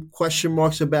was some question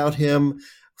marks about him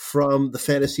from the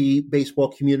fantasy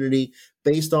baseball community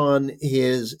based on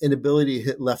his inability to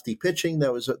hit lefty pitching.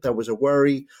 That was a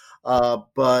worry.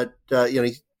 But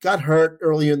he got hurt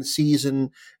earlier in the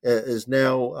season, is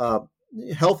now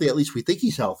healthy. At least we think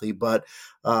he's healthy, but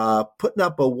putting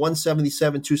up a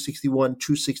 177, 261,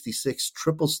 266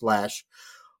 triple slash,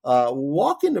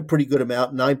 walking a pretty good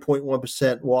amount,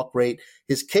 9.1% walk rate.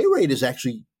 His K rate is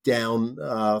actually down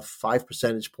 5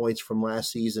 percentage points from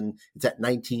last season. It's at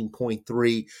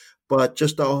 19.3, but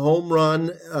just a home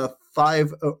run,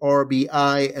 5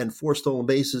 RBI and 4 stolen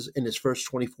bases in his first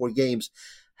 24 games.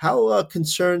 How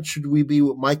concerned should we be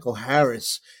with Michael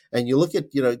Harris? And you look at,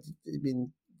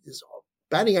 his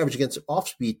batting average against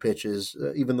off-speed pitches,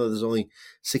 even though there's only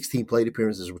 16 plate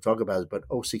appearances we're talking about, but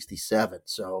 0.67.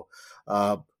 So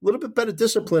a little bit better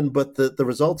discipline, but the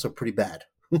results are pretty bad.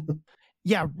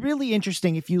 Yeah, really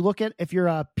interesting. If you're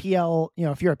a PL,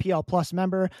 if you're a PL Plus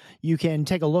member, you can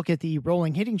take a look at the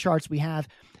rolling hitting charts we have.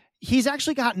 He's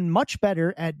actually gotten much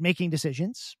better at making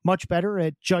decisions, much better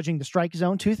at judging the strike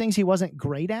zone. 2 things he wasn't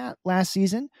great at last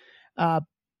season.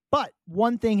 But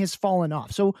one thing has fallen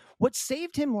off. So what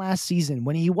saved him last season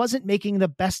when he wasn't making the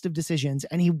best of decisions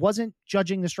and he wasn't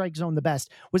judging the strike zone the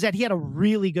best was that he had a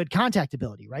really good contact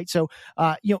ability, right? So,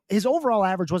 his overall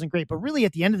average wasn't great, but really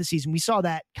at the end of the season, we saw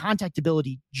that contact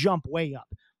ability jump way up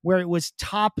where it was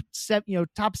top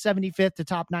 75th to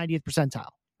top 90th percentile,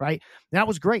 right? And that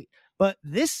was great. But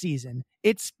this season,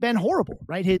 it's been horrible,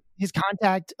 right? His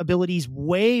contact ability is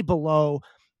way below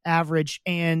average,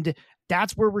 and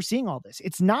that's where we're seeing all this.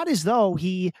 It's not as though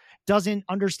he doesn't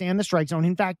understand the strike zone.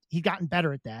 In fact, he's gotten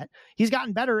better at that. He's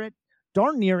gotten better at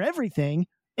darn near everything,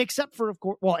 except for, of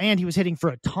course, and he was hitting for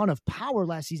a ton of power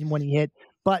last season when he hit,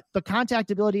 but the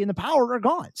contact ability and the power are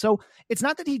gone. So it's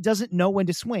not that he doesn't know when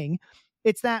to swing.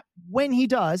 It's that when he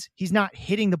does, he's not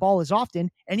hitting the ball as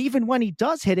often. And even when he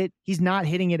does hit it, he's not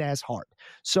hitting it as hard.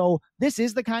 So this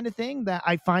is the kind of thing that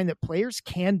I find that players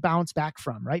can bounce back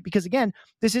from, right? Because again,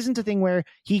 this isn't a thing where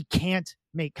he can't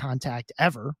make contact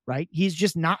ever, right? He's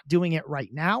just not doing it right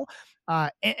now.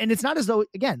 And it's not as though,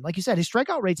 again, like you said, his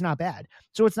strikeout rate's not bad.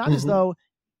 So it's not as though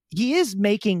he is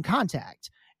making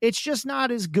contact. It's just not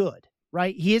as good,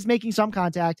 right? He is making some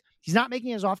contact. He's not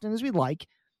making it as often as we'd like.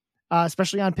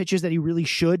 Especially on pitches that he really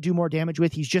should do more damage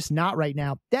with. He's just not right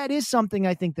now. That is something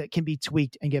I think that can be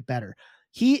tweaked and get better.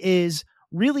 He is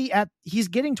really he's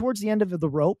getting towards the end of the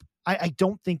rope. I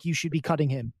don't think you should be cutting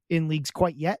him in leagues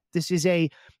quite yet. This is a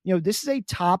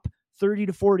top 30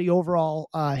 to 40 overall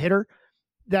hitter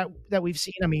that we've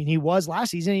seen. I mean, he was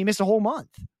last season and he missed a whole month,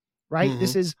 right?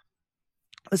 This is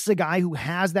a guy who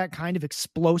has that kind of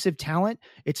explosive talent.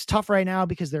 It's tough right now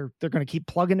because they're going to keep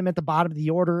plugging him at the bottom of the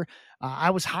order.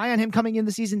 I was high on him coming in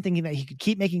the season, thinking that he could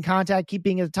keep making contact, keep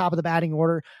being at the top of the batting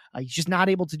order. He's just not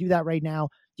able to do that right now.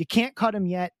 You can't cut him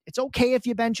yet. It's okay if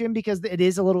you bench him because it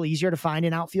is a little easier to find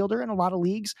an outfielder in a lot of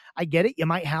leagues. I get it. You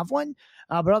might have one,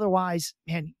 but otherwise,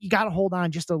 man, you got to hold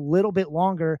on just a little bit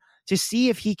longer to see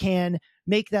if he can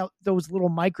make those little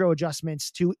micro adjustments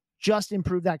to just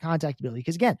improve that contact ability.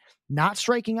 Because again, not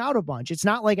striking out a bunch. It's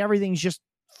not like everything's just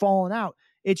fallen out.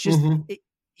 It's just Mhm.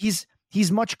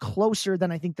 he's much closer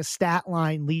than I think the stat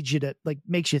line leads you to, like,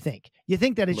 makes you think. You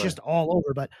think that it's Right. just all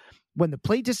over, but when the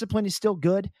play discipline is still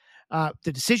good,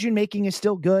 the decision making is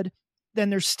still good, then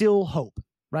there's still hope,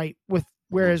 right?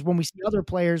 Whereas when we see other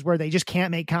players where they just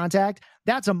can't make contact,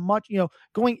 that's a much,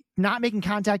 not making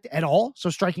contact at all, so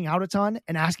striking out a ton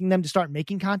and asking them to start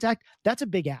making contact, that's a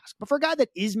big ask. But for a guy that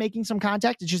is making some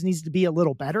contact, it just needs to be a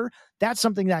little better. That's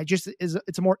something that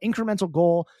it's a more incremental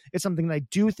goal. It's something that I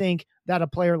do think that a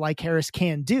player like Harris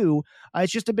can do.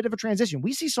 It's just a bit of a transition.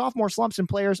 We see sophomore slumps in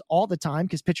players all the time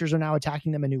because pitchers are now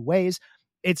attacking them in new ways.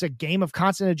 It's a game of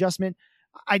constant adjustment.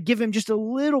 I'd give him just a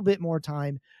little bit more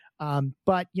time.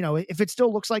 But if it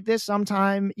still looks like this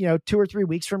sometime, 2 or 3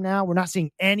 weeks from now, we're not seeing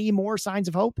any more signs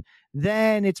of hope,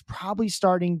 then it's probably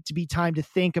starting to be time to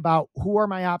think about who are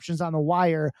my options on the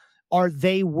wire. Are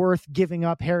they worth giving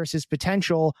up Harris's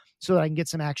potential so that I can get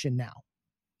some action now?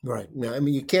 Right. Now, I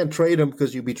mean, you can't trade him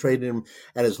because you'd be trading him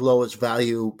at his lowest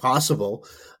value possible.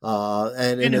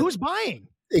 And who's buying?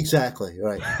 Exactly.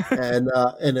 Right. And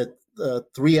in a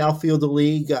 3 outfielder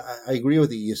league, I agree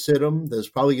with you. You sit him. There's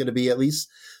probably going to be at least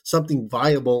something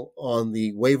viable on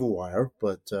the waiver wire.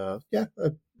 But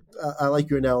I like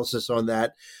your analysis on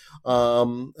that.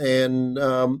 Why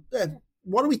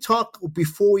don't we talk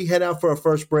before we head out for our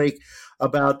first break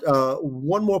about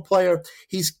one more player?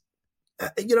 He's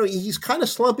kind of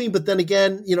slumpy, but then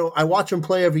again, I watch him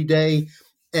play every day,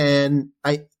 and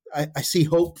I see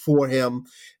hope for him,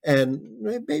 and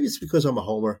maybe it's because I'm a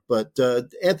homer, but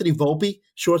Anthony Volpe,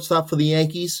 shortstop for the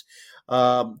Yankees,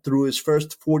 through his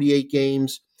first 48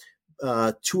 games,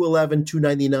 211,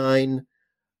 299,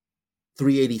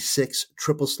 386,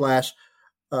 triple slash,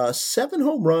 7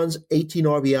 home runs, 18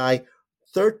 RBI,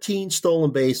 13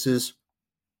 stolen bases.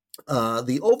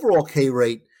 The overall K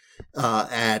rate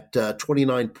at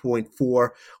 29.4,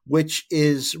 which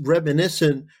is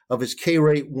reminiscent of his K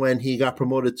rate when he got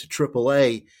promoted to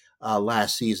AAA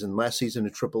last season. Last season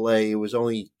in AAA, it was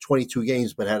only 22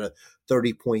 games, but had a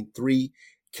 30.3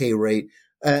 K rate.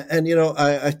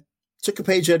 I took a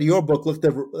page out of your book, looked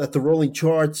at the rolling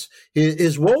charts.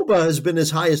 His WOBA has been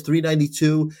as high as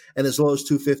 392 and as low as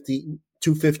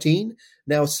 215.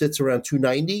 Now it sits around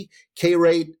 290. K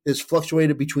rate is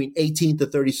fluctuated between 18 to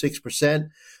 36%.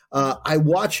 I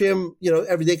watch him,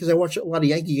 every day because I watch a lot of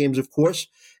Yankee games, of course.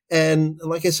 And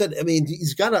like I said, I mean,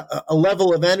 he's got a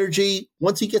level of energy.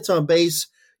 Once he gets on base,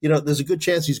 there's a good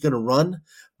chance he's going to run.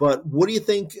 But what do you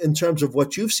think in terms of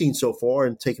what you've seen so far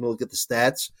and taking a look at the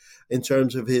stats in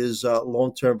terms of his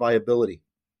long-term viability,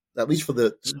 at least for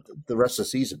the rest of the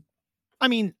season? I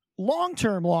mean,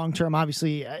 long-term,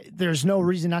 obviously, there's no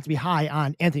reason not to be high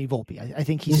on Anthony Volpe. I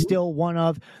think he's still one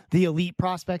of the elite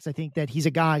prospects. I think that he's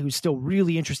a guy who's still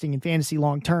really interesting in fantasy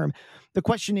long-term. The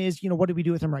question is, what do we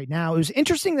do with him right now? It was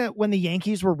interesting that when the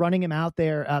Yankees were running him out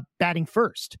there batting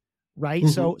first, right?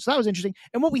 So that was interesting.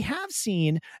 And what we have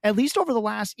seen, at least over the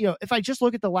last, if I just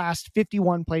look at the last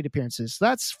 51 plate appearances,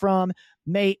 that's from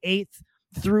May 8th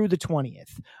through the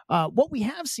 20th. What we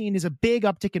have seen is a big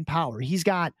uptick in power. He's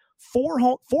got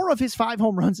 4 of his 5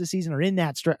 home runs this season are in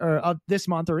that of this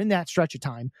month or in that stretch of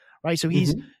time, right? So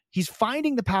he's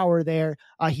finding the power there.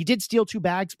 He did steal 2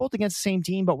 bags, both against the same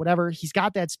team, but whatever. He's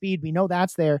got that speed. We know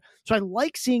that's there. So I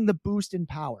like seeing the boost in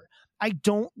power. I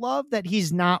don't love that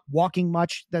he's not walking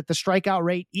much, that the strikeout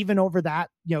rate, even over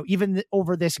that, even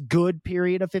over this good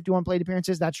period of 51 plate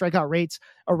appearances, that strikeout rate's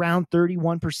around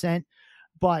 31%.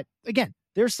 But again,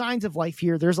 there's signs of life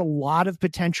here. There's a lot of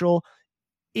potential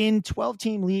in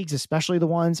 12-team leagues, especially the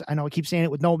ones, I know I keep saying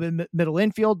it with no middle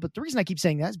infield, but the reason I keep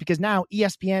saying that is because now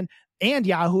ESPN and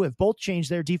Yahoo have both changed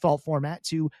their default format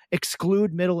to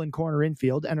exclude middle and corner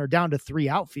infield and are down to 3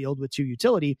 outfield with 2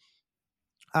 utility.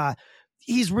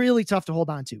 He's really tough to hold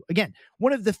on to. Again,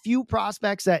 one of the few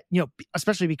prospects that,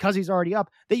 especially because he's already up,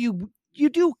 that you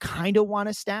do kind of want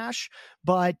to stash,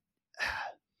 but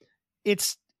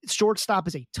shortstop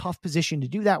is a tough position to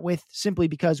do that with, simply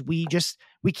because we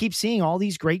keep seeing all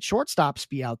these great shortstops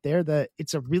be out there.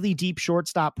 It's a really deep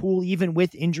shortstop pool, even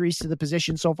with injuries to the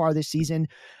position so far this season.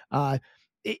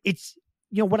 It's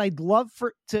what I'd love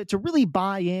to really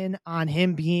buy in on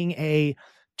him being a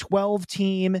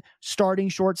 12-team starting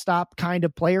shortstop kind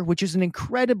of player, which is an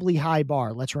incredibly high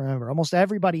bar. Let's remember, almost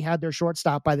everybody had their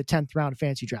shortstop by the 10th round of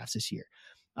fantasy drafts this year.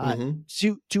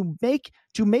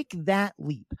 To make that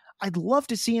leap, I'd love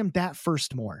to see him bat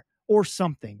first more or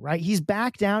something, right? He's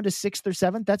back down to 6th or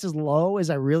 7th. That's as low as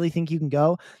I really think you can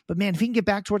go. But man, if he can get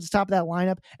back towards the top of that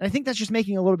lineup, and I think that's just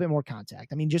making a little bit more contact.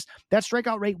 I mean, just that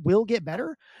strikeout rate will get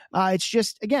better. It's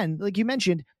just, again, like you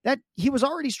mentioned, that he was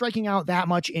already striking out that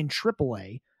much in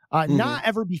AAA. Not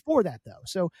ever before that, though.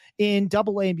 So in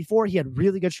Double-A and before, he had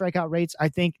really good strikeout rates. I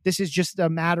think this is just a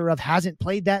matter of hasn't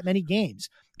played that many games.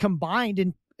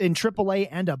 Combined in Triple-A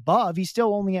and above, he's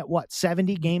still only at,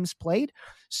 70 games played?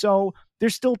 So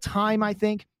there's still time, I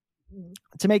think,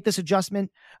 to make this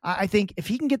adjustment. I think if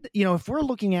he can get, if we're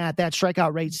looking at that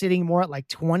strikeout rate sitting more at like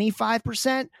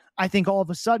 25%, I think all of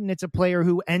a sudden it's a player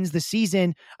who ends the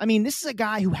season. I mean, this is a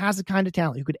guy who has the kind of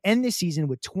talent who could end the season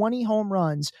with 20 home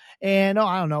runs and,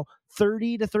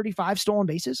 30 to 35 stolen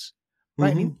bases,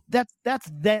 right? I mean, that's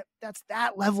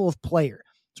that level of player.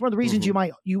 It's one of the reasons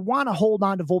you want to hold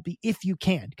on to Volpe if you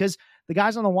can, because the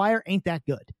guys on the wire ain't that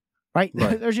good. Right.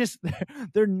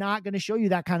 They're not going to show you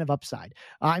that kind of upside.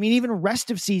 I mean, even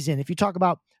rest of season, if you talk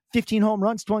about 15 home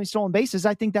runs, 20 stolen bases,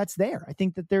 I think that's there. I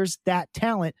think that there's that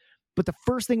talent, but the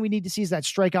first thing we need to see is that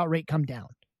strikeout rate come down.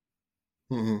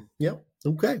 Yep.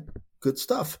 Okay. Good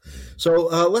stuff.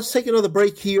 So let's take another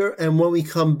break here. And when we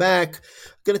come back, I'm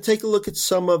going to take a look at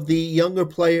some of the younger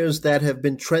players that have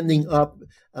been trending up,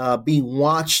 being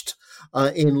watched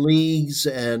in leagues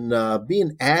and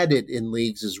being added in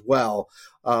leagues as well.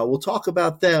 We'll talk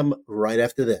about them right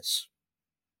after this.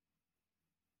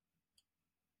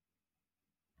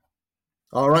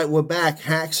 All right, we're back.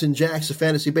 Hacks and Jacks, a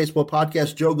fantasy baseball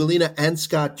podcast. Joe Galena and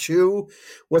Scott Chu.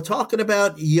 We're talking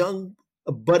about young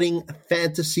budding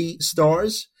fantasy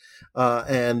stars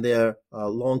and their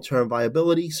long-term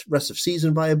viability, rest of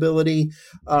season viability.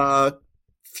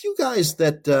 Few guys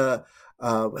that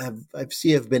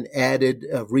have been added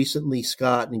recently,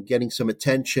 Scott, and getting some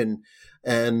attention.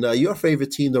 And your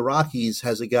favorite team, the Rockies,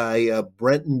 has a guy,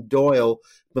 Brenton Doyle,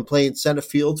 been playing center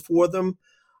field for them.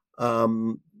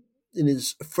 In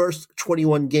his first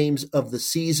 21 games of the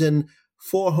season,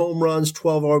 4 home runs,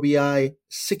 12 RBI,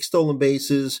 6 stolen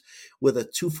bases with a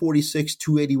 246,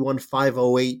 281,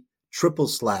 508 triple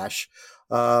slash.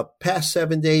 Past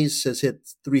 7 days has hit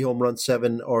 3 home runs,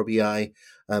 7 RBI,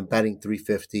 batting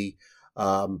 .350.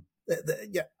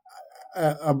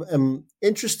 I'm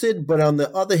interested, but on the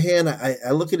other hand,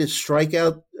 I look at his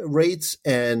strikeout rates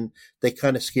and they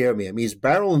kind of scare me. I mean, he's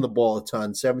barreling the ball a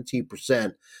ton,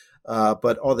 17%,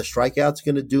 but are the strikeouts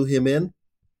going to do him in?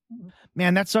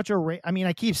 Man, that's such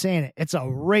I keep saying it. It's a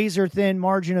razor thin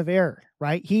margin of error,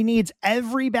 right? He needs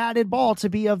every batted ball to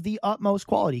be of the utmost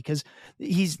quality because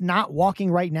he's not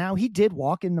walking right now. He did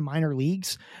walk in the minor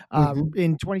leagues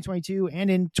in 2022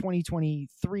 and in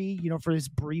 2023, for his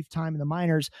brief time in the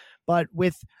minors. But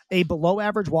with a below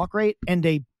average walk rate and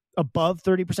a above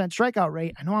 30% strikeout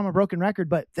rate, I know I'm a broken record,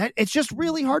 but it's just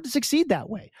really hard to succeed that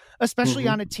way, especially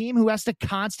on a team who has to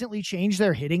constantly change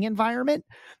their hitting environment.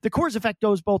 The Coors effect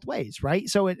goes both ways, right?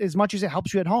 So as much as it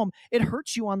helps you at home, it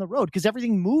hurts you on the road because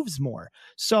everything moves more.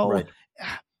 So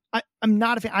I'm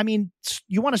not a fan. I mean, if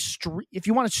you want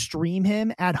to stream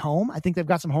him at home, I think they've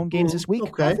got some home games this week.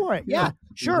 Okay. Go for it. Yeah,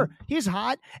 sure. He's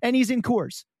hot and he's in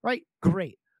Coors, right?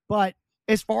 Great. But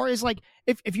as far as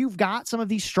if you've got some of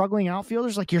these struggling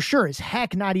outfielders, you're sure as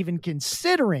heck not even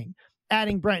considering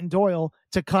adding Brenton Doyle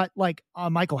to cut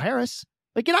Michael Harris,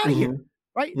 get out of here,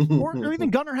 right? Or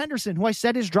even Gunnar Henderson, who I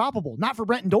said is droppable, not for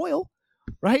Brenton Doyle,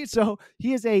 right? So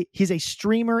he's a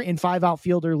streamer in 5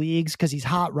 outfielder leagues because he's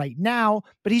hot right now,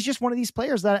 but he's just one of these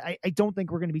players that I don't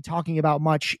think we're going to be talking about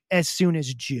much as soon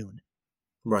as June.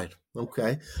 Right.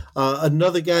 Okay.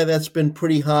 Another guy that's been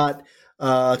pretty hot.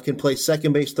 Can play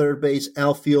second base, third base,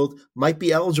 outfield, might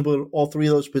be eligible in all 3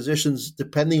 of those positions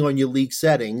depending on your league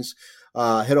settings.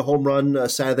 Hit a home run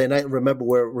Saturday night. Remember,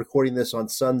 we're recording this on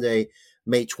Sunday,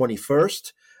 May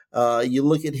 21st. You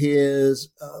look at his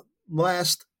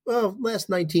last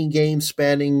 19 games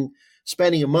spanning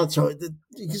a month. So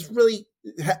he's really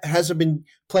hasn't been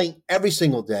playing every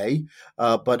single day,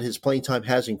 but his playing time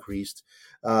has increased.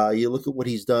 You look at what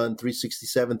he's done,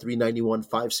 367, 391,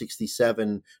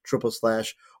 567, triple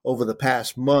slash over the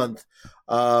past month.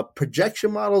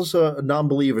 Projection models are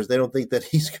non-believers. They don't think that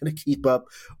he's going to keep up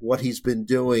what he's been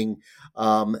doing.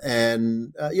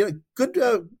 Good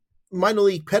minor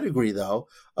league pedigree, though.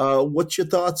 What's your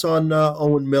thoughts on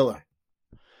Owen Miller?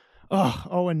 Oh,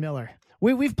 Owen Miller.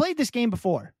 We've played this game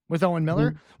before with Owen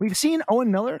Miller. We've seen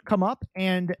Owen Miller come up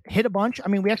and hit a bunch. I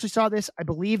mean, we actually saw this, I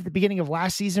believe, the beginning of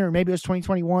last season, or maybe it was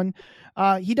 2021.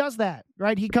 He does that,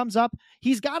 right? He comes up.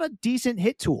 He's got a decent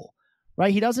hit tool,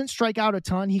 right? He doesn't strike out a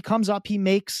ton. He comes up, he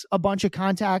makes a bunch of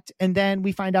contact, and then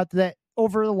we find out that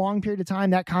over a long period of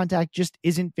time, that contact just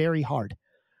isn't very hard.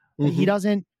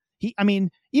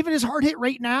 Even his hard hit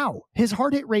rate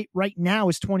right now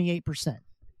is 28%.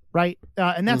 Right.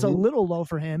 And that's a little low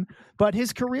for him, but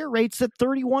his career rate's at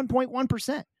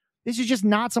 31.1%. This is just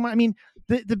not someone. I mean,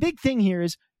 the big thing here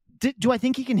is, do I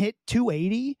think he can hit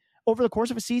 280 over the course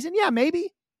of a season? Yeah,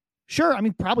 maybe. Sure. I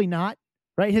mean, probably not,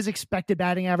 right? His expected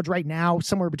batting average right now,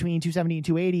 somewhere between 270 and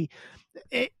 280.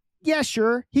 Yeah,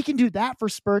 sure. He can do that for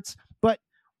spurts. But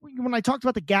when I talked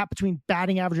about the gap between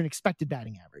batting average and expected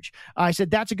batting average, I said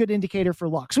that's a good indicator for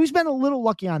luck. So he's been a little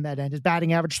lucky on that end. His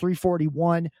batting average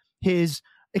 341, his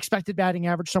expected batting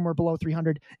average somewhere below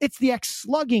 300. It's the X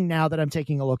slugging now that I'm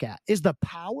taking a look at. Is the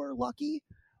power lucky,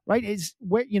 right? Is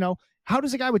where, how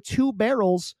does a guy with 2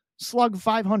 barrels slug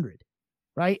 500,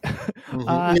 right?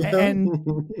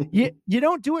 And you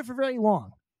don't do it for very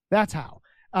long. That's how.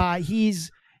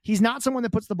 He's not someone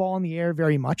that puts the ball in the air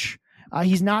very much.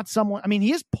 He's not someone,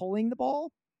 he is pulling the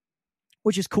ball,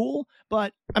 which is cool.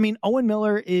 But Owen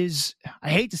Miller is,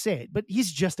 I hate to say it, but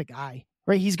he's just a guy,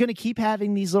 right? He's going to keep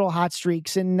having these little hot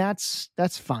streaks, and that's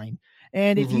fine.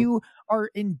 And if you are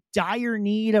in dire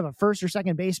need of a first or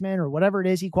second baseman or whatever it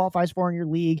is he qualifies for in your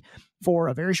league for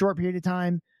a very short period of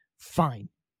time, fine.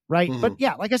 Right. But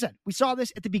yeah, like I said, we saw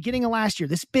this at the beginning of last year,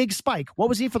 this big spike. What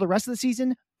was he for the rest of the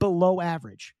season? Below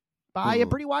average by a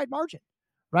pretty wide margin.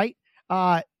 Right.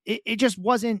 It just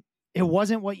wasn't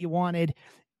what you wanted.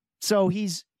 So he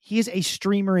is a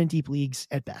streamer in deep leagues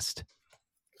at best.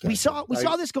 We saw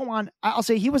this go on. I'll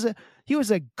say he was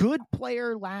a good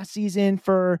player last season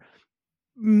for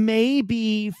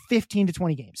maybe 15 to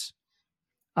 20 games.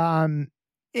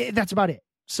 That's about it.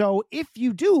 So if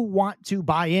you do want to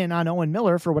buy in on Owen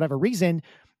Miller for whatever reason,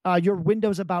 your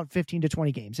window's about 15 to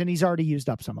 20 games, and he's already used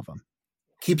up some of them.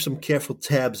 Keep some careful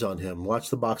tabs on him. Watch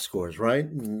the box scores, right?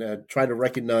 And try to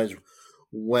recognize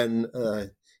when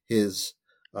his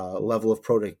level of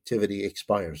productivity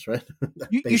expires, right?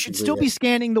 You should still be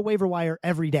scanning the waiver wire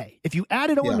every day. If you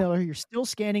added Owen Miller, you're still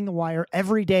scanning the wire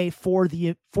every day for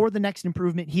the next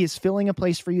improvement. He is filling a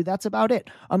place for you. That's about it.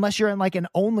 Unless you're in like an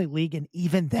only league, and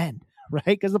even then, right?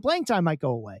 Because the playing time might go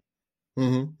away.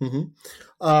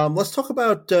 Let's talk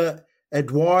about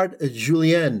Edouard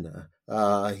Julien.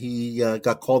 He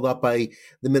got called up by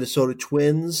the Minnesota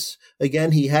Twins.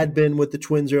 Again, he had been with the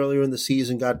Twins earlier in the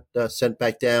season, got sent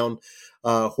back down.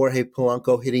 Jorge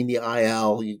Polanco hitting the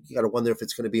IL. You got to wonder if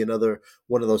it's going to be another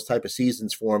one of those type of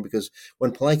seasons for him, because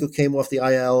when Polanco came off the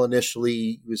IL initially,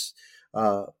 he was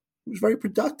very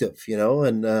productive,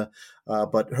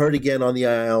 but hurt again on the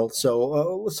IL.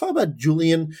 So let's talk about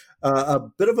Julien, a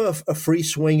bit of a free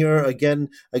swinger. Again,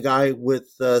 a guy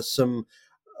with some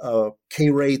K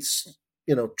rates,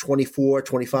 24,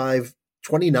 25,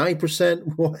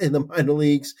 29% in the minor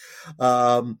leagues.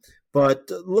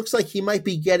 But looks like he might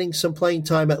be getting some playing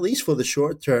time, at least for the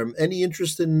short term. Any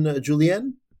interest in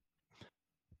Julien?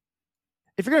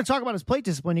 If you're going to talk about his plate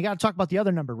discipline, you got to talk about the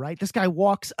other number, right? This guy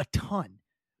walks a ton.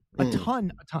 A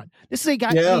ton. This is a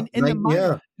guy in the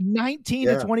minor, 19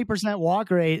 to 20%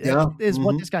 walk rate is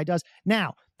what this guy does.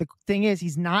 Now, the thing is,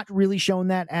 he's not really shown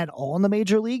that at all in the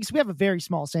major leagues. We have a very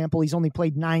small sample. He's only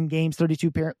played 9 games,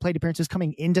 32 plate appearances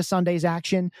coming into Sunday's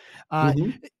action.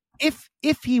 If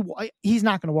he's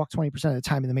not going to walk 20% of the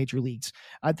time in the major leagues.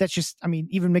 That's just,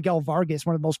 even Miguel Vargas,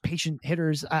 one of the most patient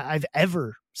hitters I've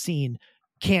ever seen,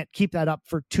 can't keep that up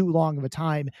for too long of a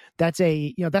time. That's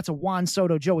a Juan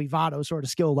Soto, Joey Votto sort of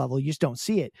skill level. You just don't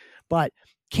see it. But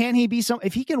can he be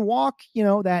if he can walk,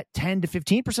 that 10 to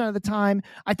 15% of the time,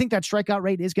 I think that strikeout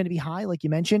rate is going to be high. Like you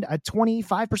mentioned, a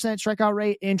 25% strikeout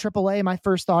rate in AAA. My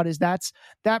first thought is that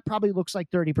probably looks like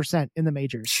 30% in the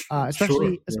majors,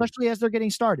 especially as they're getting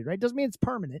started, right? Doesn't mean it's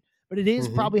permanent, but it is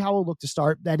probably how it'll look to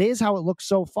start. That is how it looks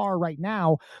so far right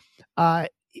now.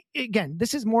 Again,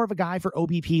 this is more of a guy for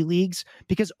OBP leagues,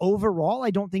 because overall,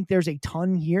 I don't think there's a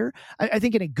ton here. I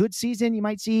think in a good season, you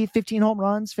might see 15 home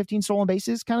runs, 15 stolen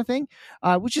bases kind of thing,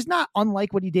 which is not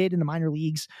unlike what he did in the minor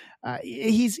leagues.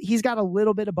 He's got a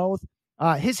little bit of both.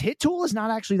 His hit tool is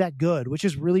not actually that good, which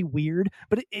is really weird,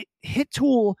 but hit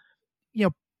tool,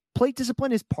 plate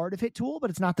discipline is part of hit tool, but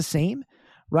it's not the same,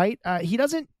 right? He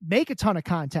doesn't make a ton of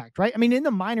contact, right? In the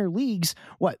minor leagues,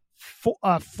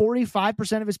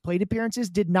 45% of his plate appearances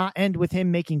did not end with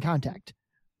him making contact,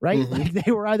 right? Like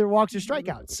they were either walks or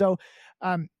strikeouts. So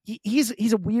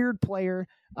he's a weird player.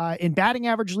 In batting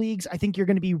average leagues, I think you're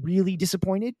going to be really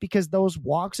disappointed, because those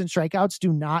walks and strikeouts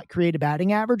do not create a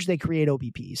batting average. They create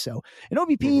OBP. So in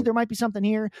OBP, there might be something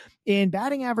here. In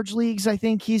batting average leagues, I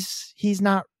think he's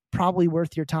not probably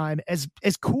worth your time. As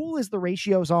cool as the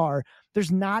ratios are,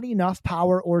 there's not enough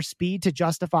power or speed to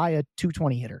justify a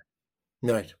 220 hitter.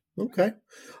 Right. Okay.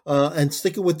 And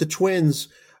sticking with the Twins,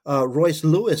 Royce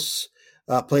Lewis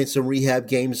playing some rehab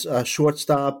games,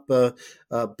 shortstop,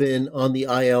 been on the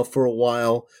IL for a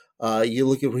while. You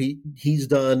look at what he's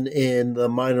done in the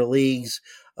minor leagues,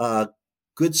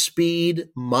 good speed,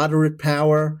 moderate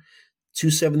power,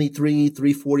 273,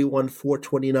 341,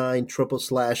 429, triple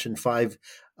slash, and 5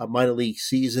 minor league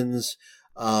seasons.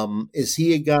 Is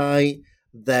he a guy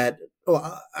that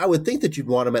I would think that you'd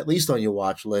want him at least on your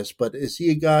watch list, but is he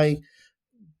a guy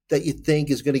that you think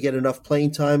is going to get enough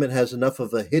playing time and has enough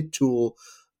of a hit tool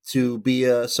to be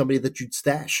somebody that you'd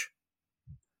stash?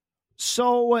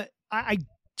 So I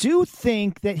do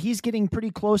think that he's getting pretty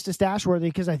close to stash worthy,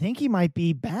 because I think he might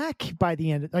be back by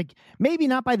the end, like maybe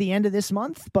not by the end of this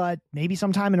month, but maybe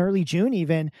sometime in early June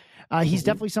even. He's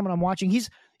definitely someone I'm watching. He's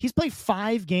played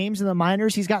 5 games in the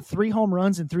minors. He's got 3 home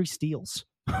runs and 3 steals.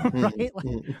 Right?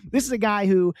 This is a guy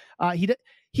who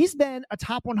he's been a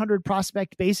top 100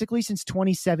 prospect basically since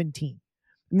 2017.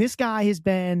 And this guy has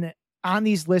been on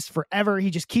these lists forever. He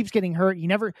just keeps getting hurt. He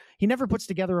never puts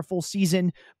together a full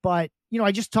season. But,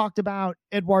 I just talked about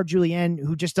Edouard Julien,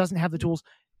 who just doesn't have the tools.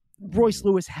 Royce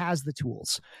Lewis has the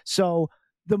tools. So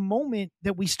the moment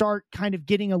that we start kind of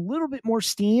getting a little bit more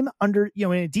steam under,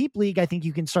 in a deep league, I think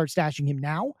you can start stashing him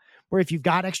now, where if you've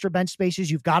got extra bench spaces,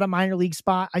 you've got a minor league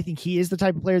spot, I think he is the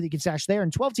type of player that you can stash there.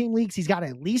 In 12-team leagues, he's got to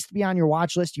at least be on your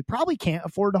watch list. You probably can't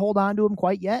afford to hold on to him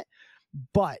quite yet,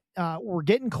 but we're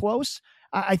getting close.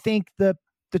 I think the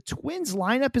Twins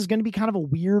lineup is going to be kind of a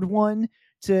weird one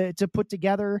to put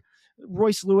together.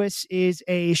 Royce Lewis is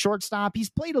a shortstop.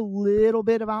 He's played a little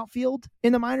bit of outfield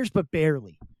in the minors, but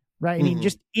barely. Right. I mean,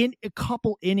 just in a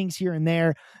couple innings here and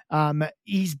there.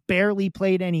 He's barely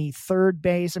played any third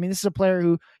base. I mean, this is a player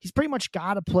who he's pretty much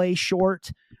got to play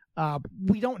short.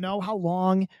 We don't know how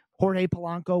long Jorge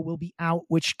Polanco will be out,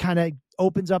 which kind of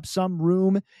opens up some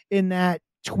room in that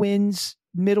Twins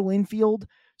middle infield.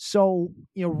 So,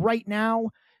 right now,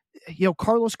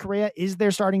 Carlos Correa is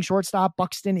their starting shortstop.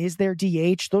 Buxton is their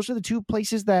DH. Those are the 2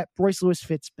 places that Royce Lewis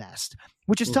fits best,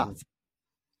 which is tough.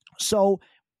 So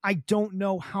I don't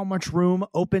know how much room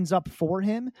opens up for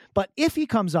him, but if he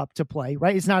comes up to play,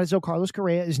 right, it's not as though Carlos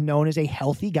Correa is known as a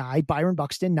healthy guy. Byron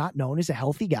Buxton, not known as a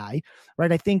healthy guy,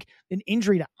 right? I think an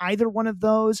injury to either one of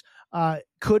those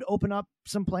could open up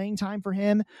some playing time for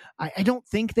him. I don't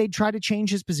think they'd try to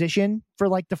change his position for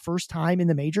like the first time in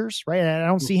the majors, right? I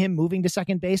don't see him moving to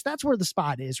second base. That's where the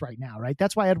spot is right now, right?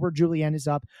 That's why Edouard Julien is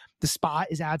up. The spot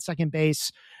is at second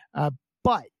base.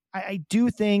 But I do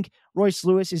think Royce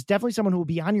Lewis is definitely someone who will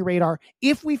be on your radar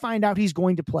if we find out he's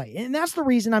going to play. And that's the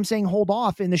reason I'm saying hold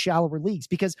off in the shallower leagues,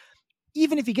 because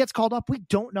even if he gets called up, we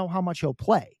don't know how much he'll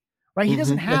play, right? He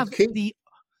doesn't have it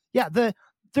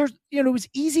was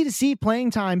easy to see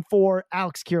playing time for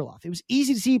Alex Kirilloff. It was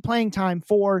easy to see playing time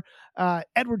for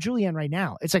Edouard Julien right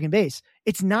now at second base.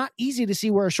 It's not easy to see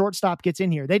where a shortstop gets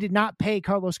in here. They did not pay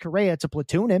Carlos Correa to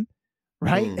platoon him.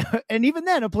 Right. And even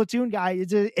then, a platoon guy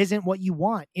isn't what you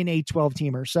want in a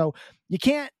 12-teamer. So you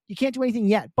can't do anything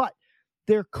yet, but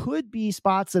there could be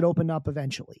spots that open up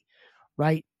eventually.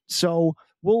 Right. So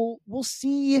we'll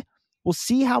see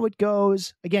how it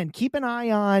goes. Again, keep an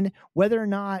eye on whether or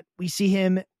not we see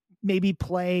him maybe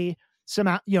play some,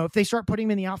 if they start putting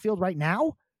him in the outfield right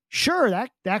now, sure.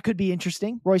 That could be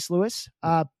interesting. Royce Lewis,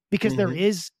 because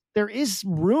there is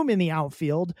room in the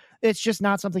outfield. It's just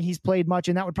not something he's played much.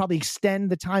 And that would probably extend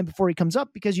the time before he comes up,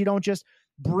 because you don't just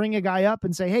bring a guy up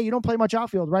and say, hey, you don't play much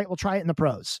outfield, right? We'll try it in the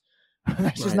pros.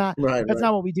 That's just not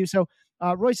what we do. So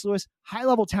Royce Lewis, high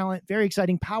level talent, very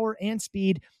exciting, power and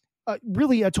speed,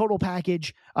 really a total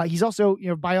package. He's also,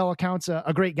 by all accounts,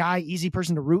 a great guy, easy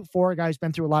person to root for, a guy who's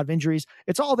been through a lot of injuries.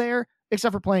 It's all there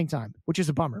except for playing time, which is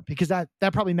a bummer, because that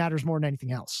probably matters more than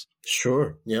anything else.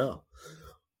 Sure. Yeah.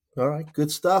 All right, good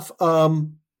stuff.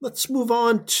 Let's move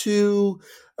on to,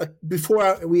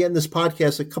 before we end this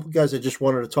podcast, a couple guys I just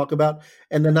wanted to talk about,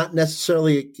 and they're not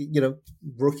necessarily,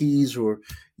 rookies or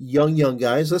young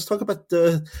guys. Let's talk about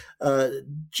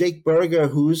Jake Burger,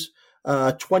 who's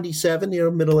 27,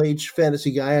 middle-aged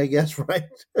fantasy guy, I guess, right?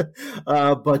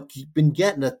 But been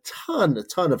getting a ton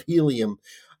of helium,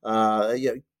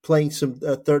 playing some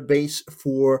third base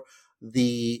for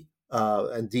the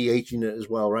and DHing it as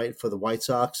well, right, for the White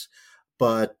Sox,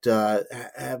 but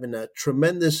having a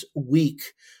tremendous week.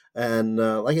 And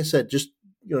like I said, just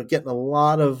getting a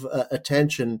lot of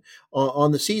attention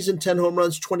on the season. 10 home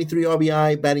runs, 23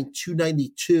 RBI, batting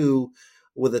 .292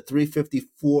 with a .354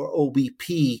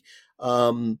 OBP.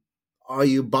 Are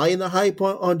you buying the hype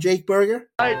on Jake Burger?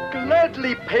 I'd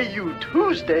gladly pay you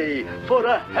Tuesday for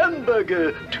a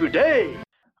hamburger today.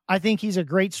 I think he's a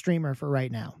great streamer for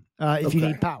right now. If you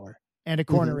need power and a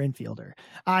corner infielder,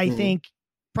 I think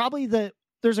probably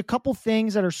there's a couple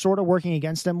things that are sort of working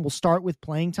against him. We'll start with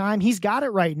playing time. He's got it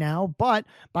right now, but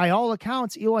by all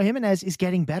accounts, Eloy Jimenez is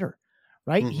getting better,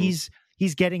 right? He's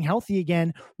getting healthy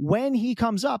again. When he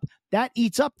comes up, that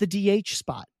eats up the DH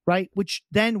spot, right? Which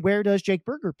then where does Jake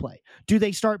Burger play? Do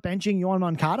they start benching Yoan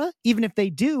Moncada? Even if they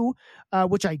do,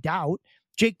 which I doubt,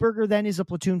 Jake Berger then is a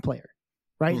platoon player,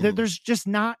 right? There's just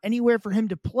not anywhere for him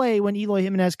to play when Eloy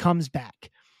Jimenez comes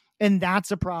back. And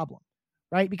that's a problem,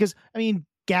 right? Because, I mean,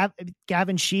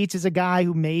 Gavin Sheets is a guy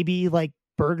who maybe like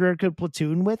Berger could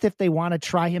platoon with if they want to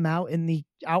try him out in the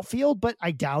outfield, but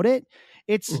I doubt it.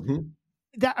 It's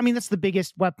that, I mean, that's the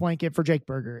biggest wet blanket for Jake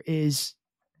Berger is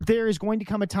there is going to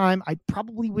come a time,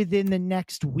 probably within the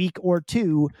next week or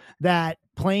two, that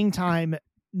playing time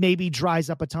maybe dries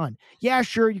up a ton. Yeah,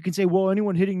 sure. You can say, well,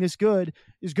 anyone hitting this good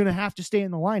is going to have to stay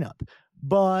in the lineup,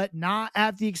 but not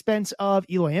at the expense of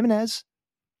Eloy Jimenez,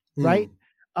 right?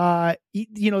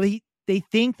 They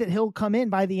think that he'll come in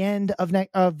by the end of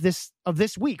this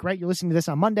week, right? You're listening to this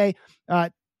on Monday.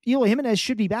 Eloy Jimenez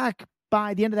should be back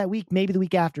by the end of that week, maybe the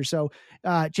week after. So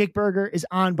Jake Berger is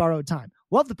on borrowed time.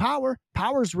 Love the power.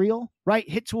 Power's real, right?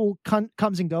 Hit tool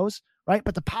comes and goes, right?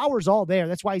 But the power's all there.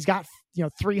 That's why he's got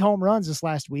 3 home runs this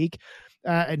last week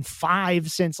and 5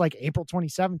 since like April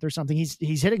 27th or something.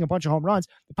 He's hitting a bunch of home runs.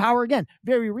 The power, again,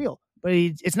 very real, but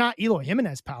it's not Eloy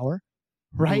Jimenez power,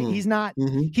 right? He's not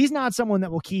someone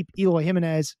that will keep Eloy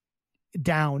Jimenez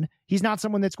down. He's not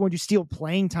someone that's going to steal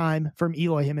playing time from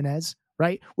Eloy Jimenez,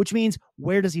 right? Which means,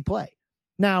 where does he play?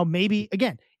 Now, maybe,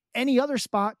 again, any other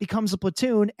spot becomes a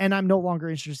platoon and I'm no longer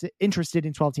interested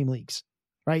in 12-team leagues,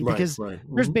 right? Because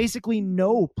there's basically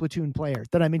no platoon player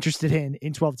that I'm interested in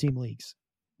 12-team leagues.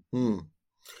 Let's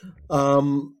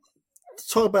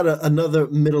talk about another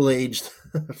middle-aged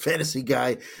fantasy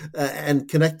guy and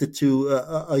connected to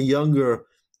a younger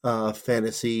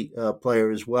fantasy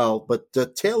player as well. But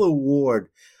Taylor Ward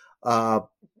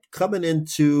coming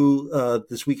into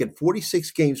this weekend,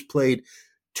 46 games played,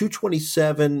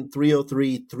 227,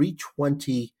 303,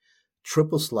 320,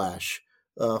 triple slash,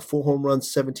 4 home runs,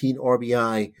 17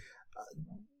 RBI.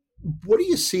 What do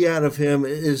you see out of him?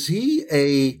 Is he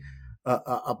a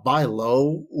buy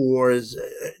low, or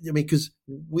because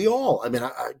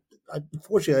I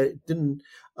unfortunately I didn't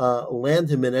land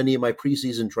him in any of my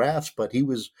preseason drafts, but he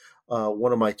was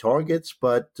one of my targets.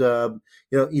 But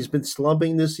he's been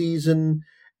slumping this season.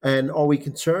 And are we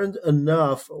concerned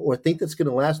enough, or think that's going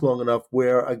to last long enough,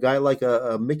 where a guy like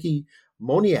a Mickey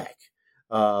Moniak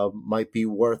might be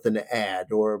worth an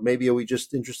ad? Or maybe are we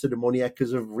just interested in Moniak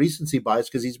because of recency bias,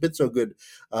 because he's been so good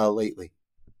lately?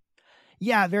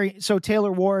 Yeah, so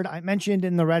Taylor Ward, I mentioned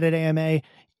in the Reddit AMA,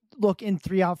 look, in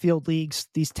 3 outfield leagues,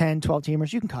 these 10, 12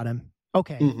 teamers, you can cut him.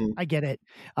 Okay, I get it.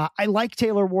 I like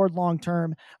Taylor Ward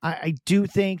long-term. I do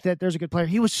think that there's a good player.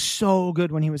 He was so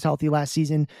good when he was healthy last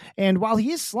season. And while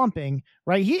he is slumping,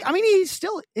 right, he's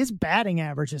still, his batting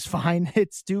average is fine.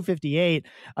 It's 258.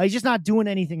 He's just not doing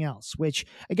anything else, which,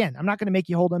 again, I'm not going to make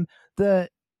you hold him. The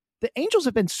Angels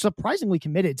have been surprisingly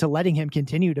committed to letting him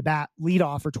continue to bat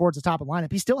leadoff or towards the top of the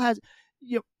lineup. He still has,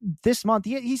 this month,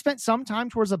 he spent some time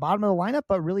towards the bottom of the lineup,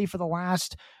 but really for the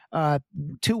last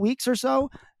 2 weeks or so,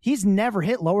 he's never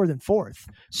hit lower than 4th.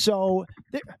 So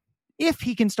if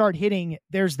he can start hitting,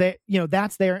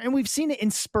 that's there. And we've seen it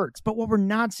in spurts, but what we're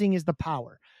not seeing is the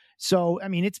power. So, I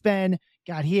mean, it's been,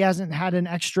 God, he hasn't had an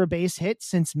extra base hit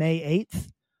since May 8th.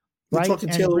 Right? You're talking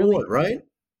Taylor Ward, right?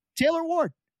 Taylor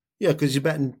Ward. Yeah, because he's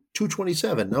batting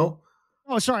 227, no?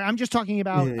 Oh, sorry. I'm just talking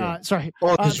about, sorry.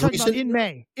 Oh, I'm talking about in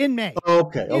May. Oh,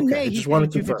 okay. In May, I just he's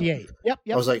wanted hitting 258. Yep.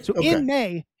 I was like, so okay.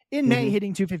 in May,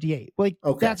 hitting 258. Like,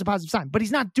 that's a positive sign. But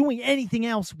he's not doing anything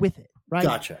else with it, right?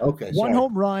 Gotcha. Okay. One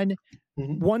home run,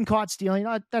 one caught stealing.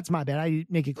 That's my bad. I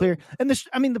make it clear. And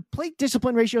the plate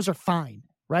discipline ratios are fine,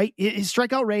 right? His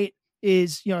strikeout rate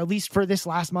is, at least for this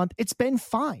last month, it's been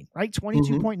fine, right?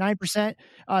 22.9%,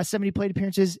 70 plate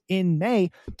appearances in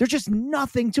May. There's just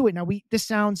nothing to it. Now, this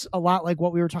sounds a lot like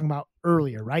what we were talking about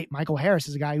earlier, right? Michael Harris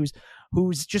is a guy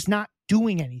who's just not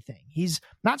doing anything. He's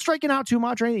not striking out too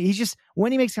much or anything. He's just,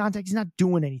 when he makes contact, he's not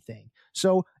doing anything.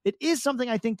 So it is something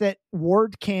I think that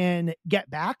Ward can get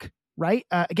back, right?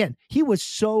 Again, he was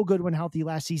so good when healthy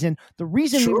last season. The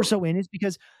reason we were so in is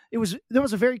because there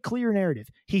was a very clear narrative.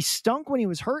 He stunk when he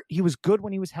was hurt. He was good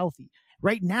when he was healthy.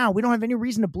 Right now, we don't have any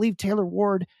reason to believe Taylor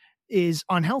Ward is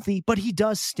unhealthy, but he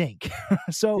does stink.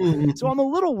 So I'm a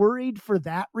little worried for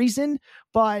that reason.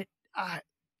 But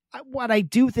what I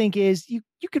do think is you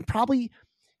can probably,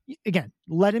 again,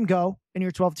 let him go in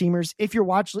your 12 teamers. If you're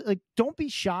watching, don't be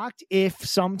shocked if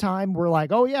sometime we're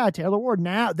like, oh yeah, Taylor Ward,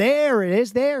 now there it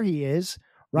is. There he is.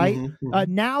 Right.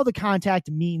 Now the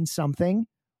contact means something,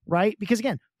 right? Because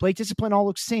again, plate discipline all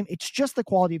looks the same. It's just the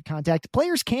quality of contact.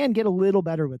 Players can get a little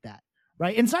better with that.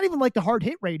 Right. And it's not even like the hard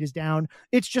hit rate is down.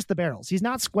 It's just the barrels. He's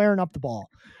not squaring up the ball.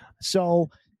 So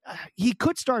he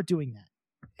could start doing that.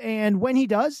 And when he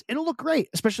does, it'll look great,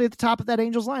 especially at the top of that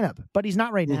Angels lineup. But he's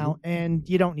not right now, and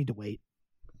you don't need to wait.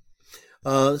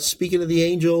 Speaking of the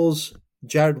Angels,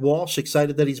 Jared Walsh,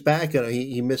 excited that he's back.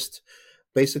 He missed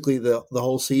basically the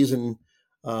whole season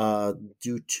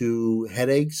due to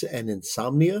headaches and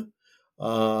insomnia.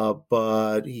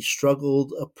 But he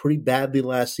struggled pretty badly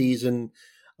last season.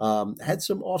 Had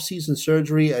some off-season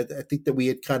surgery. I think that we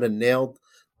had kind of nailed,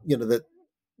 that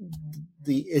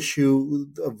the issue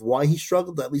of why he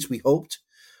struggled. At least we hoped,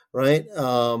 right?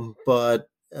 But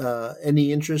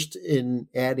any interest in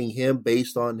adding him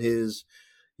based on his,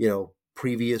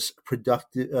 previous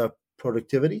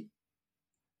productivity?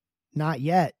 Not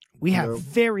yet. We have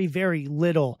very, very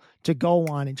little to go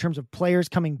on in terms of players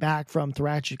coming back from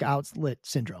thoracic outlet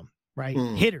syndrome, right?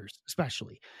 Hitters,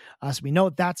 especially. So we know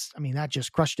that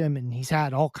just crushed him, and he's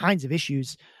had all kinds of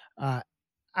issues.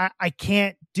 I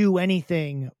can't do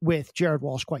anything with Jared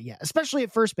Walsh quite yet, especially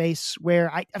at first base,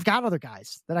 where I've got other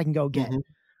guys that I can go get.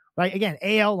 Right? Again,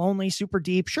 AL only, super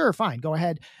deep. Sure, fine, go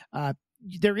ahead.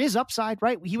 There is upside,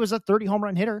 right? He was a 30 home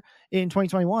run hitter in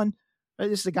 2021.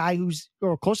 This is a guy who's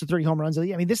close to 30 home runs. I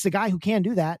mean, this is a guy who can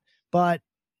do that, but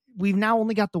we've now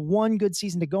only got the one good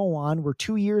season to go on. We're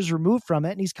 2 years removed from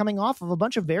it, and he's coming off of a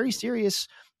bunch of very serious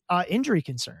injury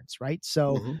concerns, right?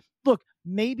 So, look,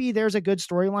 maybe there's a good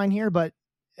storyline here, but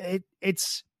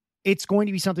it's going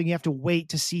to be something you have to wait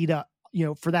to see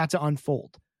for that to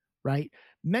unfold, right?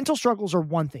 Mental struggles are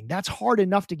one thing that's hard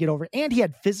enough to get over. And he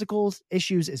had physical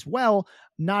issues as well.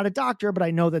 Not a doctor, but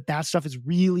I know that stuff is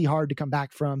really hard to come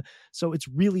back from. So it's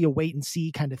really a wait and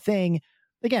see kind of thing.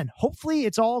 Again, hopefully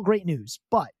it's all great news,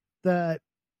 but the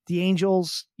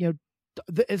Angels,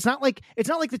 it's not like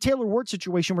the Taylor Ward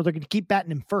situation where they're going to keep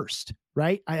batting him first,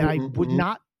 right? I would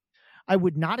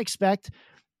not expect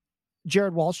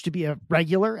Jared Walsh to be a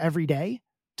regular every day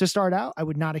to start out. I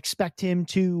would not expect him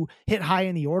to hit high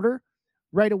in the order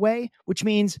right away, which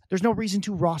means there's no reason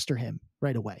to roster him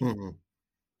right away.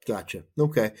 Gotcha.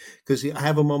 Okay. Because I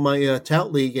have him on my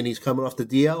tout league, and he's coming off the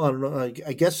DL. I don't know.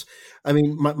 I guess,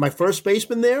 my first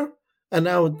baseman there, and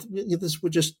now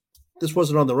this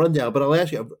wasn't on the rundown, but I'll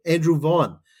ask you, Andrew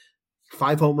Vaughn,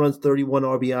 5 home runs, 31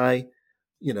 RBI,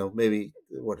 maybe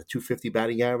a 250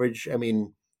 batting average. I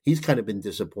mean, he's kind of been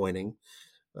disappointing.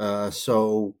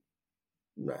 So,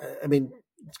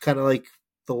 it's kind of like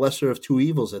the lesser of two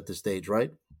evils at this stage,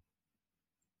 right?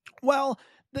 Well,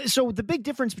 so the big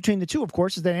difference between the two, of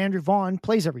course, is that Andrew Vaughn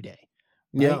plays every day.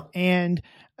 Right? Yeah. And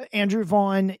Andrew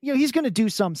Vaughn, he's going to do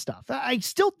some stuff. He's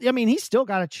still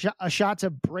got a shot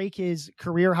to break his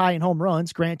career high in home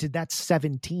runs. Granted, that's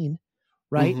 17,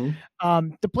 right?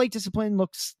 The plate discipline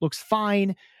looks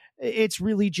fine. It's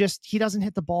really just, he doesn't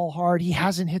hit the ball hard. He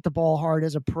hasn't hit the ball hard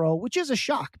as a pro, which is a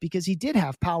shock because he did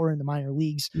have power in the minor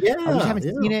leagues. We haven't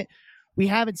seen it. We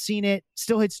haven't seen it.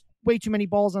 Still hits way too many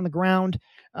balls on the ground.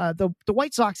 The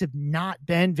White Sox have not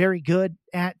been very good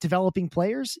at developing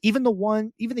players. Even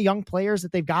the young players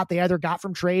that they've got, they either got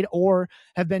from trade or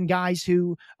have been guys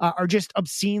who are just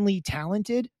obscenely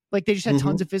talented. Like they just had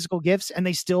tons of physical gifts and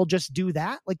they still just do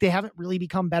that. Like they haven't really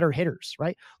become better hitters,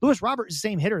 right? Luis Robert is the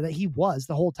same hitter that he was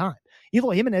the whole time.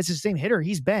 Eloy Jimenez is the same hitter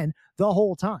he's been the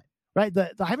whole time, right?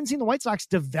 I haven't seen the White Sox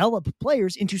develop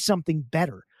players into something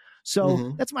better.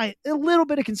 So that's a little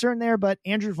bit of concern there. But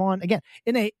Andrew Vaughn, again,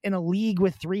 in a league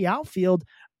with 3 outfield,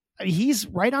 he's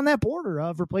right on that border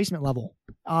of replacement level.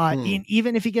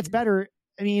 Even if he gets better,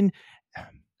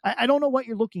 I don't know what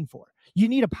you're looking for. You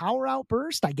need a power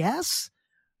outburst, I guess,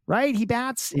 right? He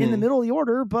bats in the middle of the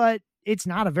order, but it's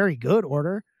not a very good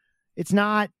order. It's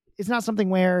not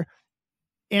something where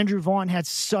Andrew Vaughn has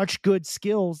such good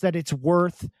skills that it's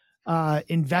worth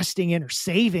investing in or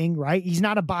saving, right? He's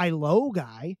not a buy low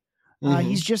guy.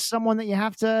 He's just someone that you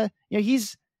have to,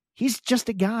 he's just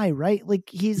a guy, right? Like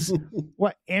he's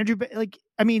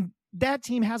that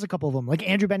team has a couple of them, like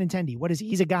Andrew Benintendi. What is he?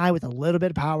 He's a guy with a little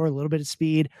bit of power, a little bit of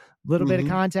speed, a little bit of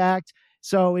contact.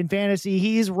 So in fantasy,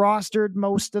 he's rostered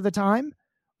most of the time,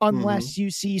 unless you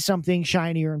see something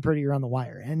shinier and prettier on the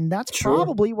wire. And that's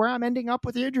probably where I'm ending up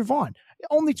with Andrew Vaughn.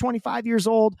 Only 25 years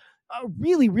old, a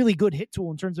really, really good hit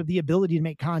tool in terms of the ability to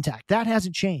make contact. That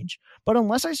hasn't changed. But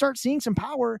unless I start seeing some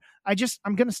power,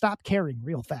 I'm going to stop caring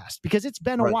real fast because it's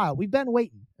been a while. We've been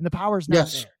waiting and the power's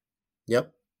not there.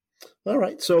 Yep. All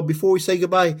right. So before we say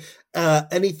goodbye,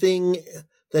 anything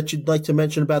that you'd like to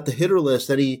mention about the hitter list?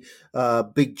 Any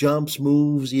big jumps,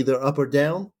 moves, either up or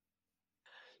down?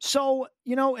 So,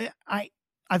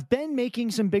 I've been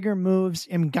making some bigger moves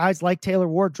and guys like Taylor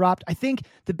Ward dropped. I think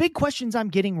the big questions I'm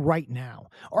getting right now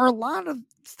are a lot of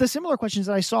the similar questions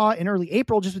that I saw in early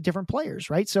April, just with different players,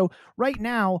 right? So right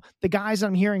now, the guys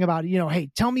I'm hearing about, hey,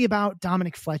 tell me about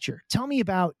Dominic Fletcher. Tell me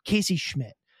about Casey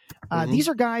Schmidt. These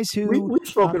are guys who we've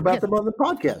spoken about them on the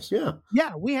podcast.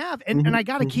 Yeah, we have. And I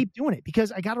got to keep doing it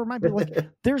because I got to remind people, like,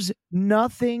 there's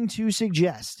nothing to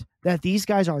suggest that these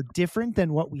guys are different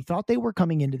than what we thought they were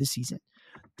coming into the season.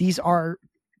 These are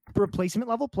replacement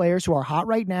level players who are hot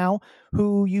right now,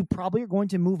 who you probably are going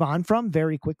to move on from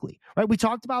very quickly, right? We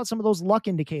talked about some of those luck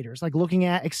indicators, like looking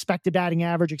at expected batting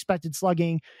average, expected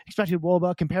slugging, expected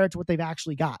WOBA compared to what they've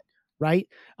actually got, right?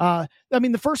 I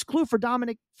mean, the first clue for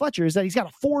Dominic Fletcher is that he's got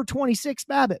a 426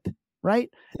 BABIP, right?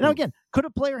 Now, again, could a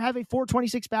player have a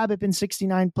 426 BABIP in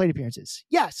 69 plate appearances?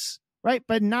 Yes, right?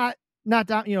 But not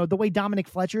the way Dominic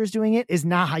Fletcher is doing it is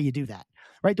not how you do that.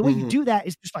 Right. The way you do that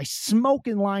is just by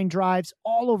smoking line drives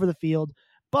all over the field.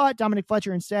 But Dominic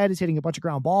Fletcher instead is hitting a bunch of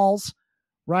ground balls.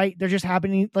 Right. They're just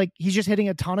happening. Like, he's just hitting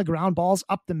a ton of ground balls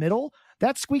up the middle.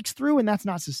 That squeaks through, and that's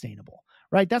not sustainable.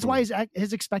 Right. That's why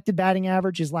his expected batting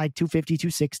average is like 250,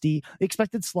 260. The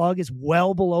expected slug is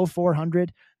well below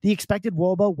 400. The expected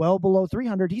WOBA well below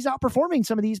 300. He's outperforming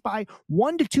some of these by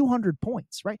 100 to 200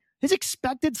 points. Right. His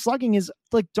expected slugging is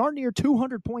like darn near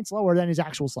 200 points lower than his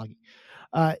actual slugging.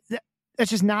 That's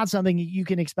just not something you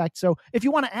can expect. So if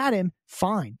you want to add him,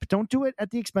 fine, but don't do it at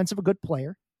the expense of a good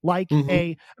player. Like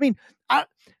I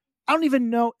don't even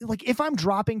know, like, if I'm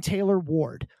dropping Taylor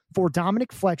Ward for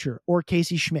Dominic Fletcher or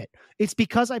Casey Schmidt, it's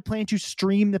because I plan to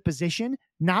stream the position,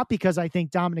 not because I think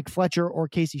Dominic Fletcher or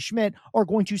Casey Schmidt are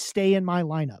going to stay in my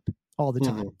lineup all the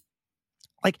time.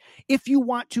 Like, if you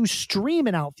want to stream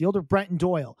an outfielder, Brenton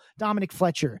Doyle, Dominic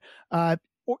Fletcher, or,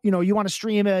 you want to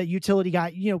stream a utility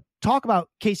guy, talk about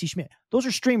Casey Schmidt. Those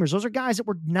are streamers. Those are guys that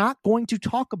we're not going to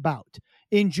talk about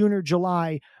in June or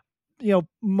July,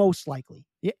 most likely.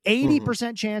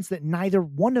 80% chance that neither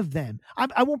one of them,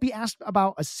 I won't be asked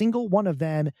about a single one of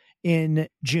them in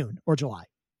June or July.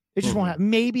 It just won't happen.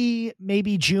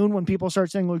 Maybe June, when people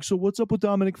start saying, like, so what's up with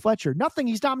Dominic Fletcher? Nothing.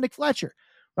 He's Dominic Fletcher,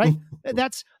 right?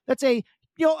 That's a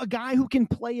guy who can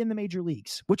play in the major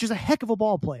leagues, which is a heck of a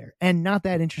ball player and not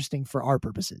that interesting for our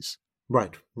purposes.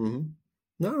 Right. All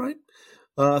right.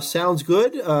 Sounds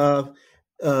good.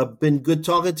 Been good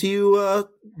talking to you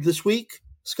this week,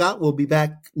 Scott. We'll be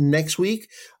back next week.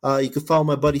 You can follow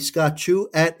my buddy Scott Chu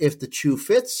at If the Chu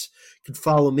Fits. You can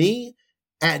follow me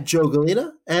at Joe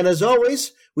Galena. And as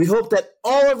always, we hope that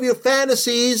all of your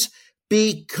fantasies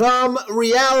become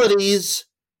realities.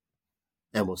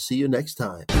 And we'll see you next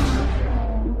time.